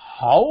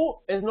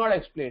how is not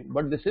explained,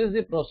 but this is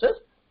the process.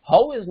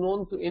 How is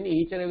known in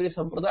each and every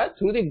sampradaya?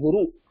 Through the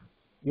Guru.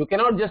 You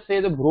cannot just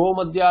say the bhro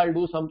madhya I'll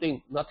do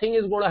something. Nothing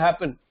is going to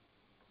happen.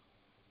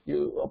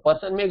 A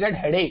person may get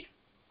headache.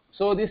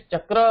 So this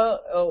chakra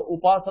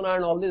upasana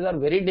and all these are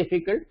very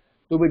difficult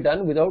to be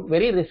done without,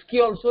 very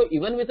risky also.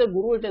 Even with a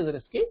Guru it is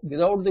risky.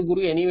 Without the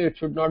Guru anyway it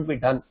should not be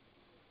done.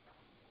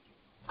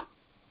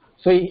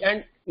 So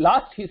and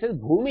last he says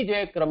Bhumi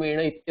Jaya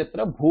Kramena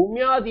Ityatra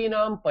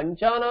Bhumyadinam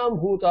Panchanam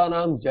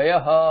Bhutanam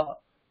Jayaha.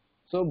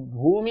 So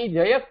Bhumi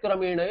Jaya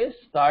Kramena is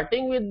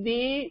starting with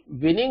the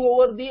winning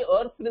over the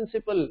earth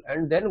principle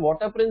and then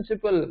water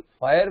principle,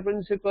 fire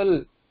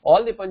principle,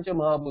 all the Pancha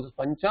Mahabhutas.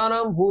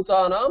 Panchanam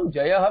Bhutanam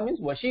Jayaha means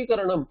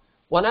Vashikaranam.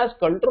 One has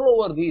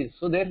control over these.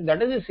 So that is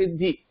the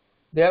Siddhi.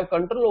 They have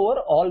control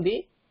over all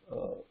the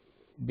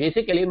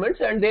basic elements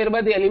and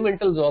thereby the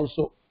elementals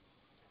also.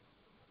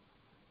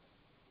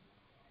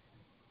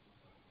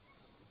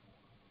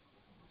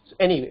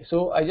 Anyway,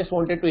 so I just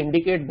wanted to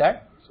indicate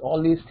that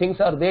all these things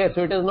are there.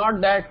 So it is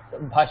not that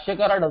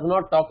Bhashyakara does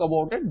not talk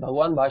about it.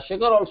 Bhagavan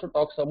Bhashyakara also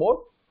talks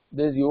about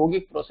this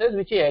yogic process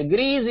which he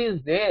agrees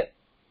is there.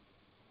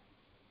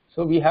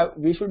 So we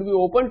should be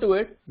open to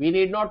it. We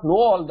need not know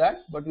all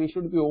that, but we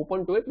should be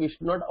open to it. We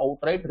should not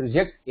outright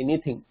reject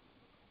anything.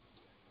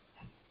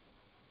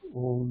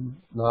 Om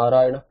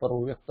Narayana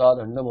Parvyakta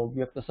Dandam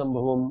Avyakta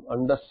Sambhavam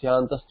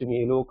Andasyantastu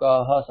me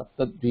lokaha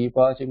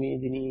saptadvipa cha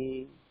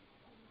medini.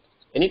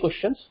 Any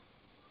questions?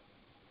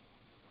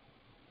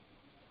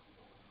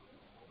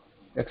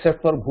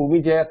 Except for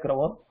Bhumi Jaya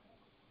Krama.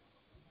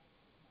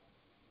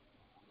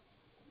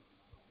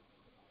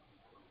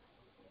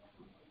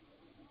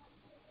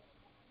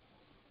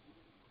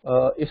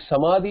 If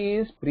Samadhi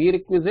is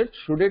prerequisite,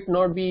 should it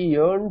not be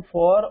yearned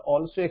for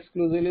also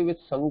exclusively with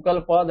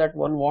Sankalpa that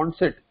one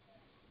wants it?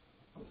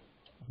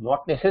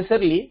 Not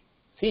necessarily.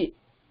 See,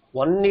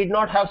 one need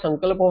not have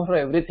Sankalpa for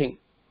everything.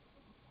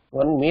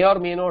 One may or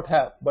may not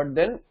have, but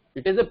then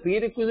it is a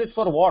prerequisite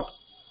for what?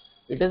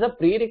 It is a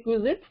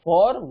prerequisite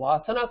for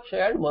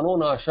Vasanakshaya and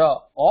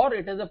Manonasha, or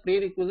it is a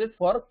prerequisite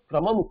for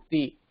Krama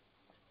Mukti,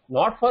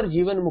 not for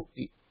Jivan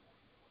Mukti.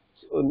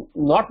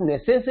 Not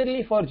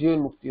necessarily for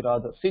Jivan Mukti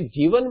rather. See,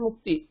 Jivan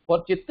Mukti,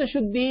 for Chitta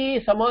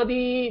Shuddhi,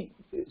 Samadhi,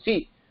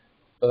 see,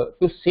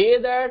 to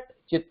say that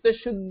Chitta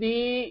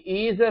Shuddhi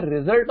is a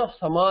result of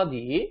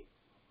Samadhi,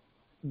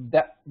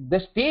 the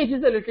stage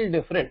is a little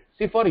different.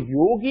 See, for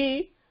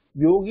yogis,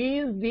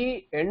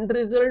 the end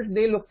result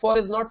they look for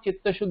is not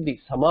Chitta Shuddhi.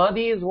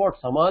 Samadhi is what?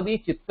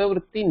 Samadhi, Chitta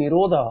Vritti,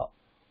 Nirodha.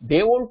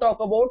 They won't talk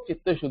about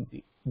Chitta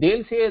Shuddhi.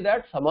 They'll say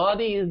that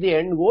Samadhi is the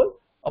end goal.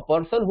 A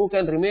person who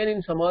can remain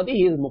in Samadhi,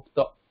 he is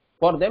Mukta.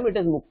 For them it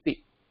is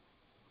Mukti.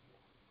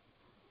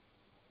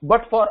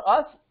 But for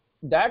us,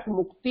 that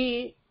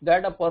Mukti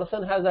that a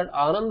person has, that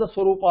Ananda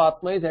Swarupa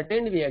Atma is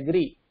attained, we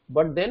agree.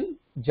 but then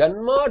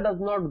Janma does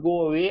not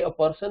go away, a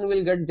person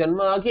will get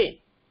Janma again.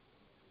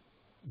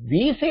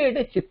 We say it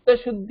is Chitta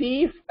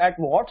Shuddhi at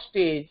what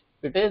stage?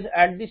 It is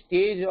at the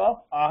stage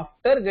of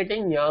after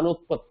getting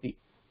Jnanotpatti.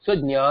 So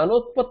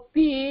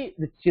Jnanotpatti,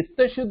 the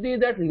Chitta Shuddhi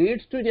that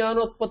leads to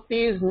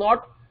Jnanotpatti is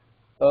not,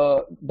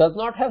 does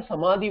not have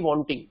Samadhi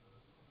wanting.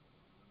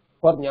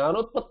 For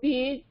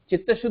Jnanotpatti,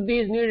 Chitta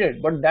Shuddhi is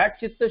needed, but that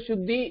Chitta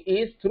Shuddhi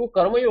is through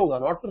Karma Yoga,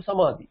 not through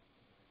Samadhi.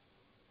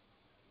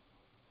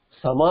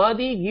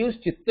 Samadhi gives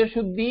Chitta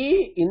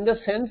Shuddhi in the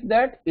sense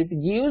that it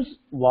gives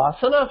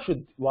Vasana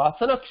Shuddhi,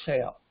 Vasana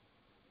Kshaya.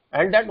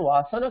 And that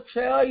Vasana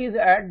Kshaya is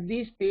at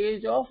the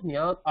stage of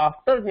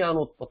after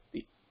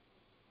Jnanotpatti.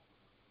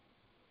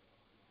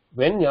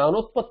 When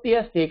Jnanotpatti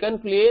has taken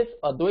place,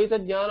 Advaita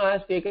Jnana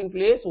has taken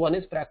place, one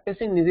is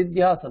practicing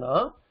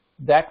Nididhyasana,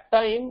 that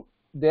time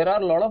there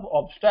are a lot of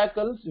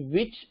obstacles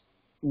which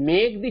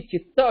make the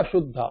Chitta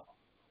Ashuddha.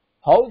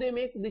 How they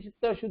make the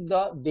Chitta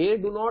Ashuddha? They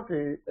do not,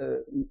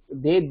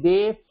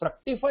 they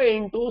fructify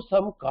into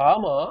some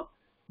Kama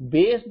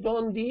based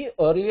on the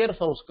earlier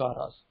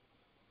samskaras.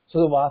 So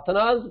the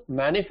Vasanas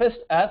manifest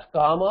as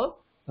Kama,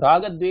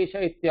 Raga, Dvesha,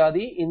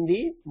 Ityadi in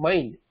the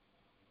mind.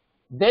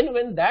 Then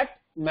when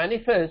that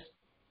manifests,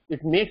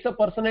 it makes a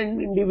person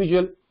an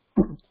individual.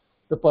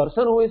 The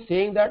person who is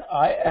saying that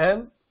I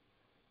am,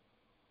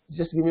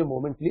 just give me a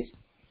moment please.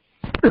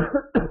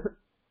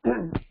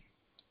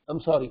 I'm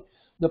sorry.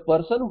 The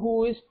person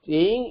who is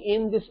staying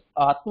in this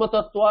Atma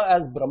Tattva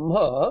as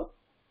Brahma,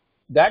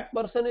 that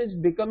person is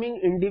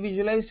becoming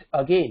individualized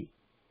again.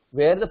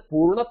 Where the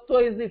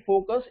Purnatva is the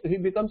focus, he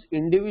becomes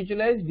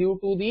individualized due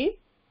to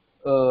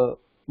the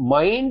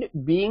mind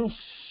being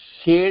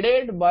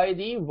shaded by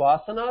the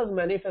Vasanas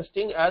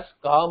manifesting as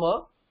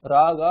Kama,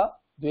 Raga,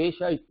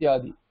 Dvesha,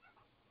 Ityadi.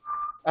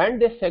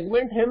 And they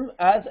segment him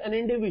as an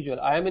individual.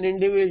 I am an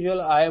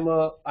individual, I am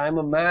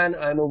a man,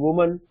 I am a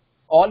woman.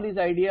 All these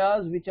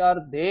ideas which are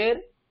there,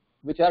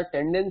 which are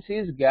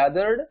tendencies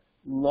gathered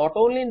not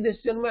only in this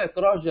Janma,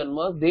 across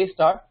Janmas, they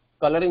start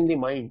coloring the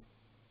mind.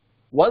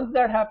 Once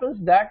that happens,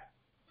 that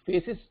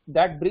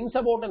brings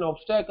about an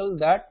obstacle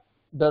that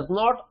does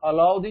not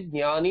allow the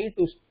Jnani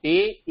to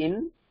stay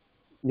in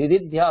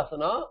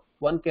Nididhyasana.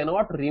 One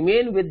cannot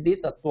remain with the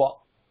Tattva.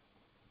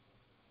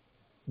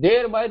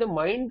 Thereby the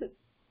mind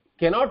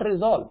cannot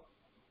resolve.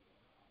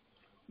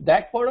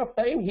 That point of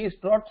time he is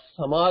taught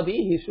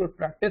Samadhi, he should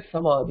practice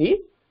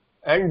Samadhi,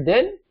 and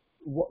then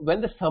when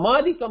the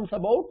Samadhi comes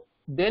about,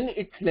 then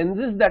it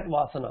cleanses that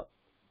Vasana.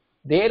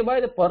 Thereby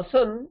the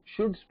person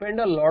should spend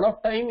a lot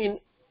of time in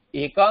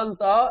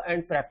Ekanta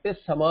and practice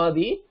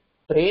Samadhi,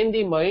 train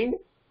the mind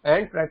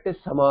and practice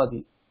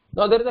Samadhi.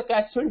 Now there is a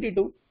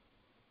catch-22.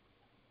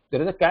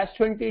 There is a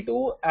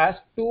catch-22 as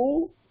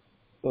to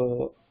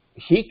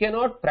he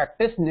cannot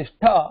practice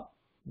Nishtha,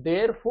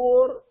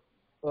 therefore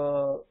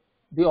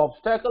the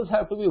obstacles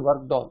have to be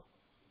worked on.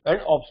 And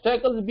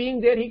obstacles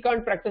being there, he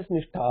can't practice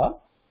Nishtha,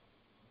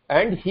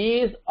 and he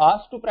is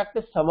asked to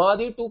practice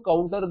Samadhi to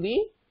counter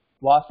the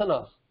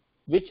Vasanas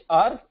which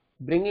are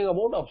bringing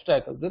about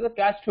obstacles. There is a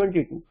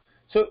catch-22.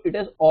 So it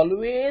is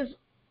always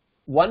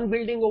one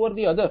building over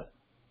the other.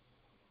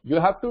 You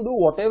have to do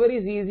whatever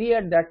is easy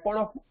at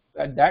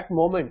that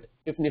moment.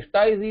 If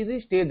Nishtha is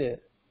easy, stay there.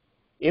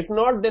 If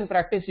not, then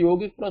practice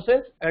yogic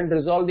process and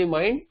resolve the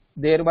mind,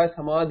 thereby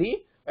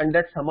Samadhi, and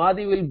that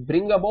Samadhi will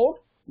bring about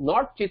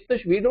not Chitta,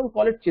 we don't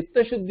call it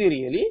Chitta Shuddhi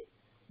really,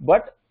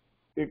 but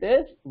it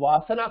is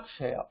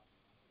Vasanakshaya,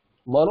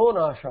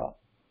 Manonasha.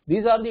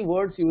 These are the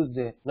words used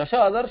there. Nasha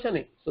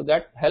Adarshane. So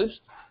that helps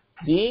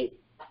the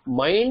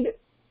mind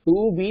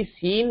to be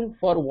seen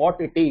for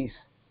what it is.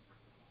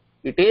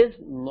 It is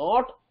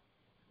not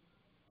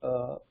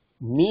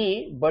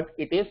me, but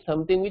it is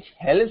something which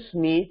helps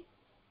me.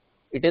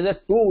 It is a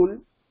tool,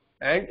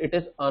 and it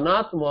is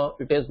Anatma,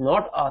 it is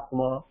not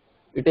Atma.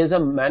 It is a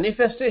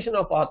manifestation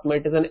of Atma,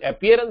 it is an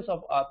appearance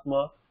of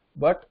Atma,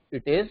 but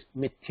it is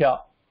Mithya.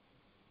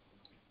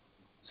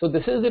 So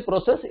this is the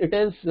process. It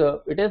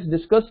is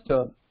discussed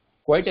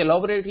quite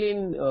elaborately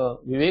in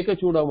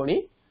Viveka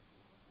Chudamani,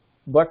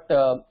 but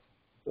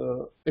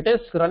it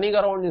is running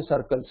around in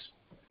circles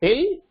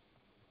till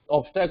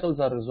obstacles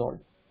are resolved.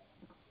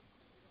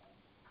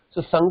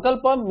 So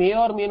Sankalpa may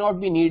or may not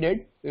be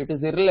needed. It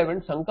is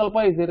irrelevant.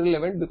 Sankalpa is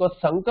irrelevant because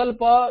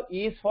Sankalpa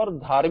is for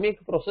dharmic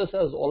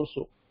processes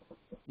also.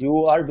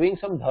 You are doing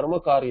some dharma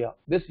karya.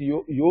 This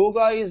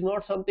yoga is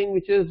not something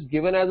which is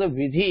given as a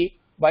vidhi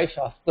by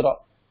Shastra,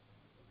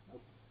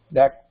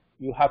 that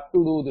you have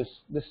to do this.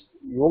 This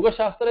yoga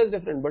Shastra is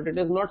different, but it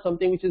is not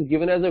something which is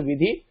given as a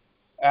vidhi,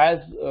 as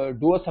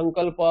do a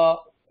sankalpa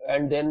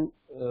and then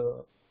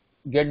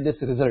get this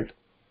result.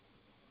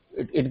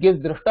 It gives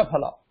drishta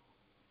phala.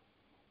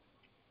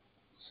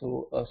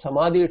 So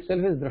Samadhi itself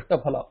is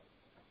drishta phala.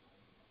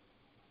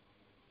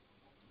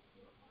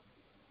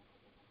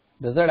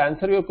 Does that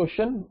answer your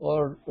question,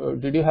 or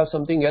did you have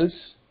something else?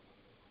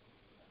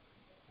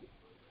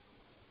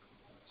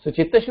 So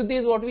Chitta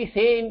Shuddhi is what we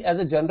say as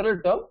a general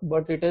term,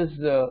 but it is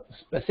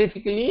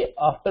specifically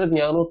after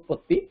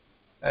Jnanotpatti,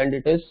 and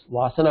it is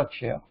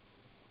Vasanakshaya.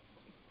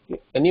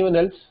 Okay. Anyone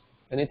else?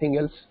 Anything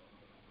else?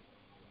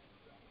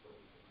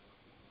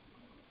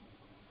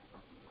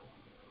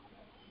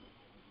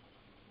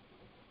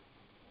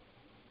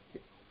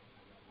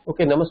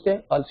 Okay,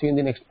 namaste. I'll see you in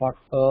the next part.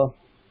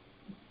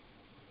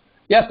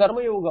 Yeah,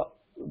 Karma Yoga.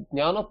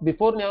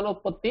 Before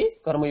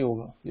Jnanotpatti, Karma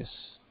Yoga. Yes.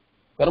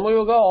 Karma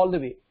Yoga all the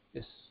way.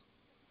 Yes.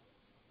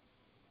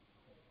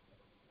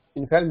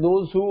 In fact,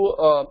 those who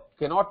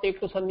cannot take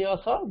to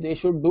sannyasa, they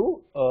should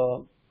do.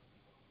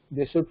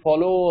 They should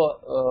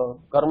follow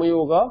Karma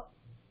Yoga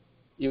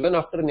even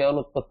after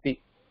Jnanotpatti.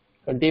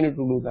 Continue to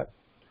do that.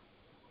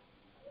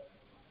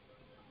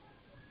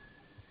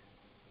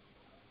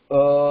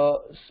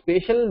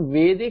 Special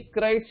Vedic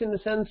rites, in the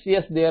sense,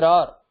 yes, there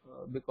are,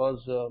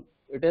 because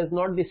it is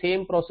not the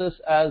same process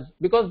as,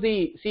 because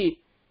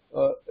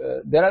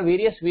there are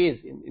various ways.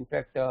 In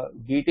fact,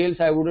 details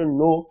I wouldn't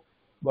know,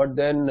 but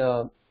then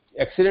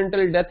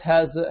accidental death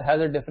has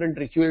a different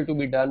ritual to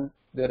be done.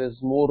 There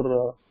is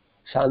more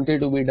shanti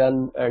to be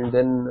done, and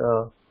then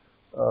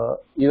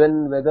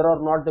even whether or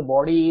not the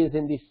body is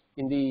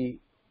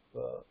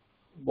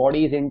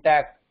body is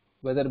intact,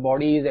 whether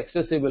body is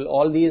accessible,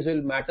 all these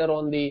will matter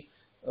on the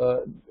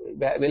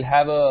will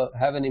have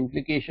an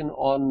implication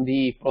on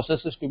the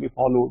processes to be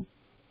followed.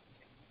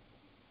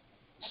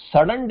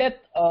 Sudden death,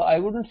 I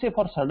wouldn't say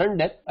for sudden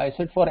death, I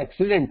said for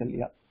accidental.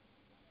 Yeah,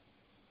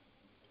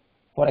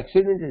 for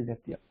accidental death.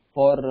 Yeah,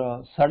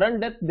 for sudden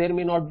death there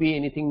may not be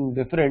anything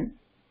different,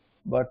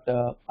 but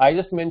I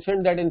just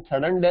mentioned that in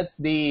sudden death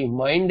the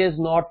mind is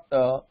not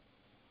a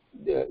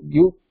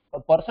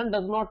person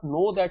does not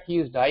know that he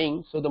is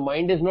dying, so the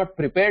mind is not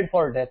prepared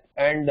for death,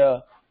 and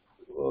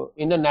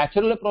in the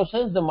natural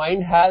process the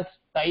mind has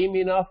time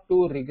enough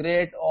to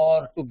regret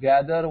or to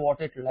gather what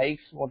it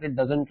likes, what it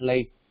doesn't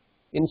like.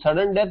 In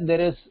sudden death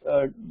there is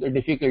the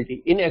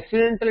difficulty. In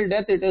accidental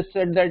death it is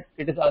said that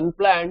it is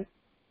unplanned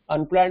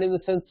in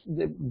the sense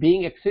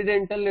being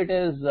accidental. It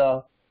is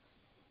the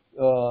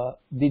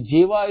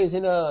jiva is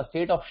in a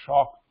state of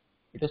shock.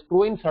 It is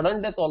true in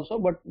sudden death also,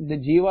 but the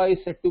jiva is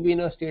said to be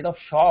in a state of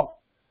shock,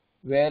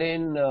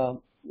 wherein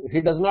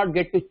he does not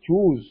get to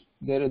choose.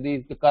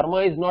 The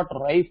karma is not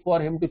ripe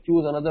for him to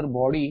choose another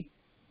body,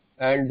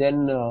 and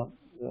then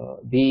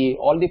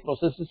all the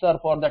processes are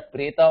for that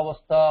preta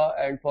avastha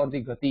and for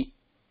the gati.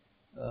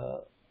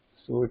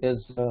 So it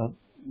is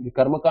the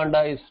karma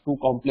kanda is too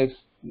complex.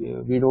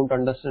 We don't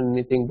understand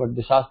anything, but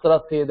the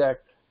shastras say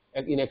that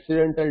in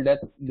accidental death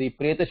the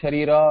preta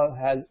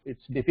sharira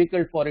it's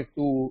difficult for it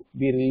to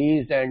be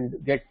released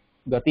and get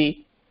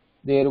gati.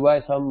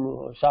 Thereby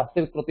some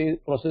shastric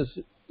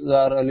processes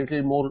are a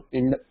little more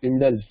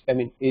indulged, I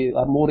mean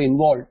are more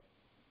involved.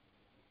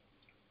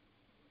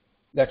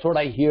 That's what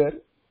I hear.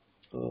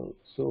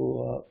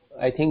 So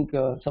I think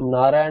some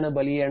Narayana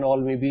Bali and all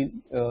may be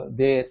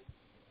there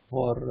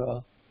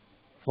for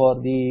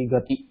the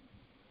gati.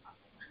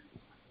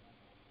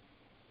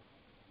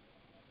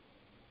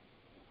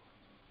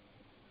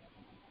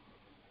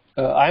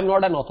 I am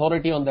not an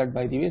authority on that,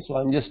 by the way, so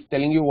I am just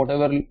telling you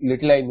whatever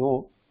little I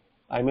know.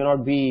 I may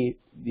not be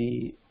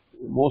the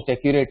most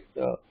accurate.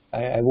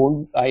 I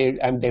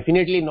am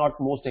definitely not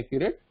most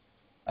accurate.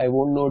 I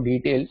won't know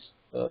details,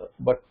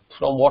 but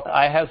from what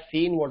I have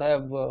seen, what I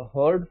have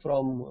heard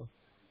from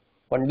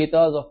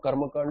Panditas of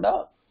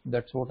Karmakanda,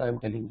 that's what I am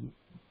telling you.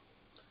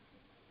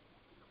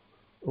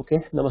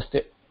 Okay,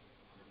 namaste.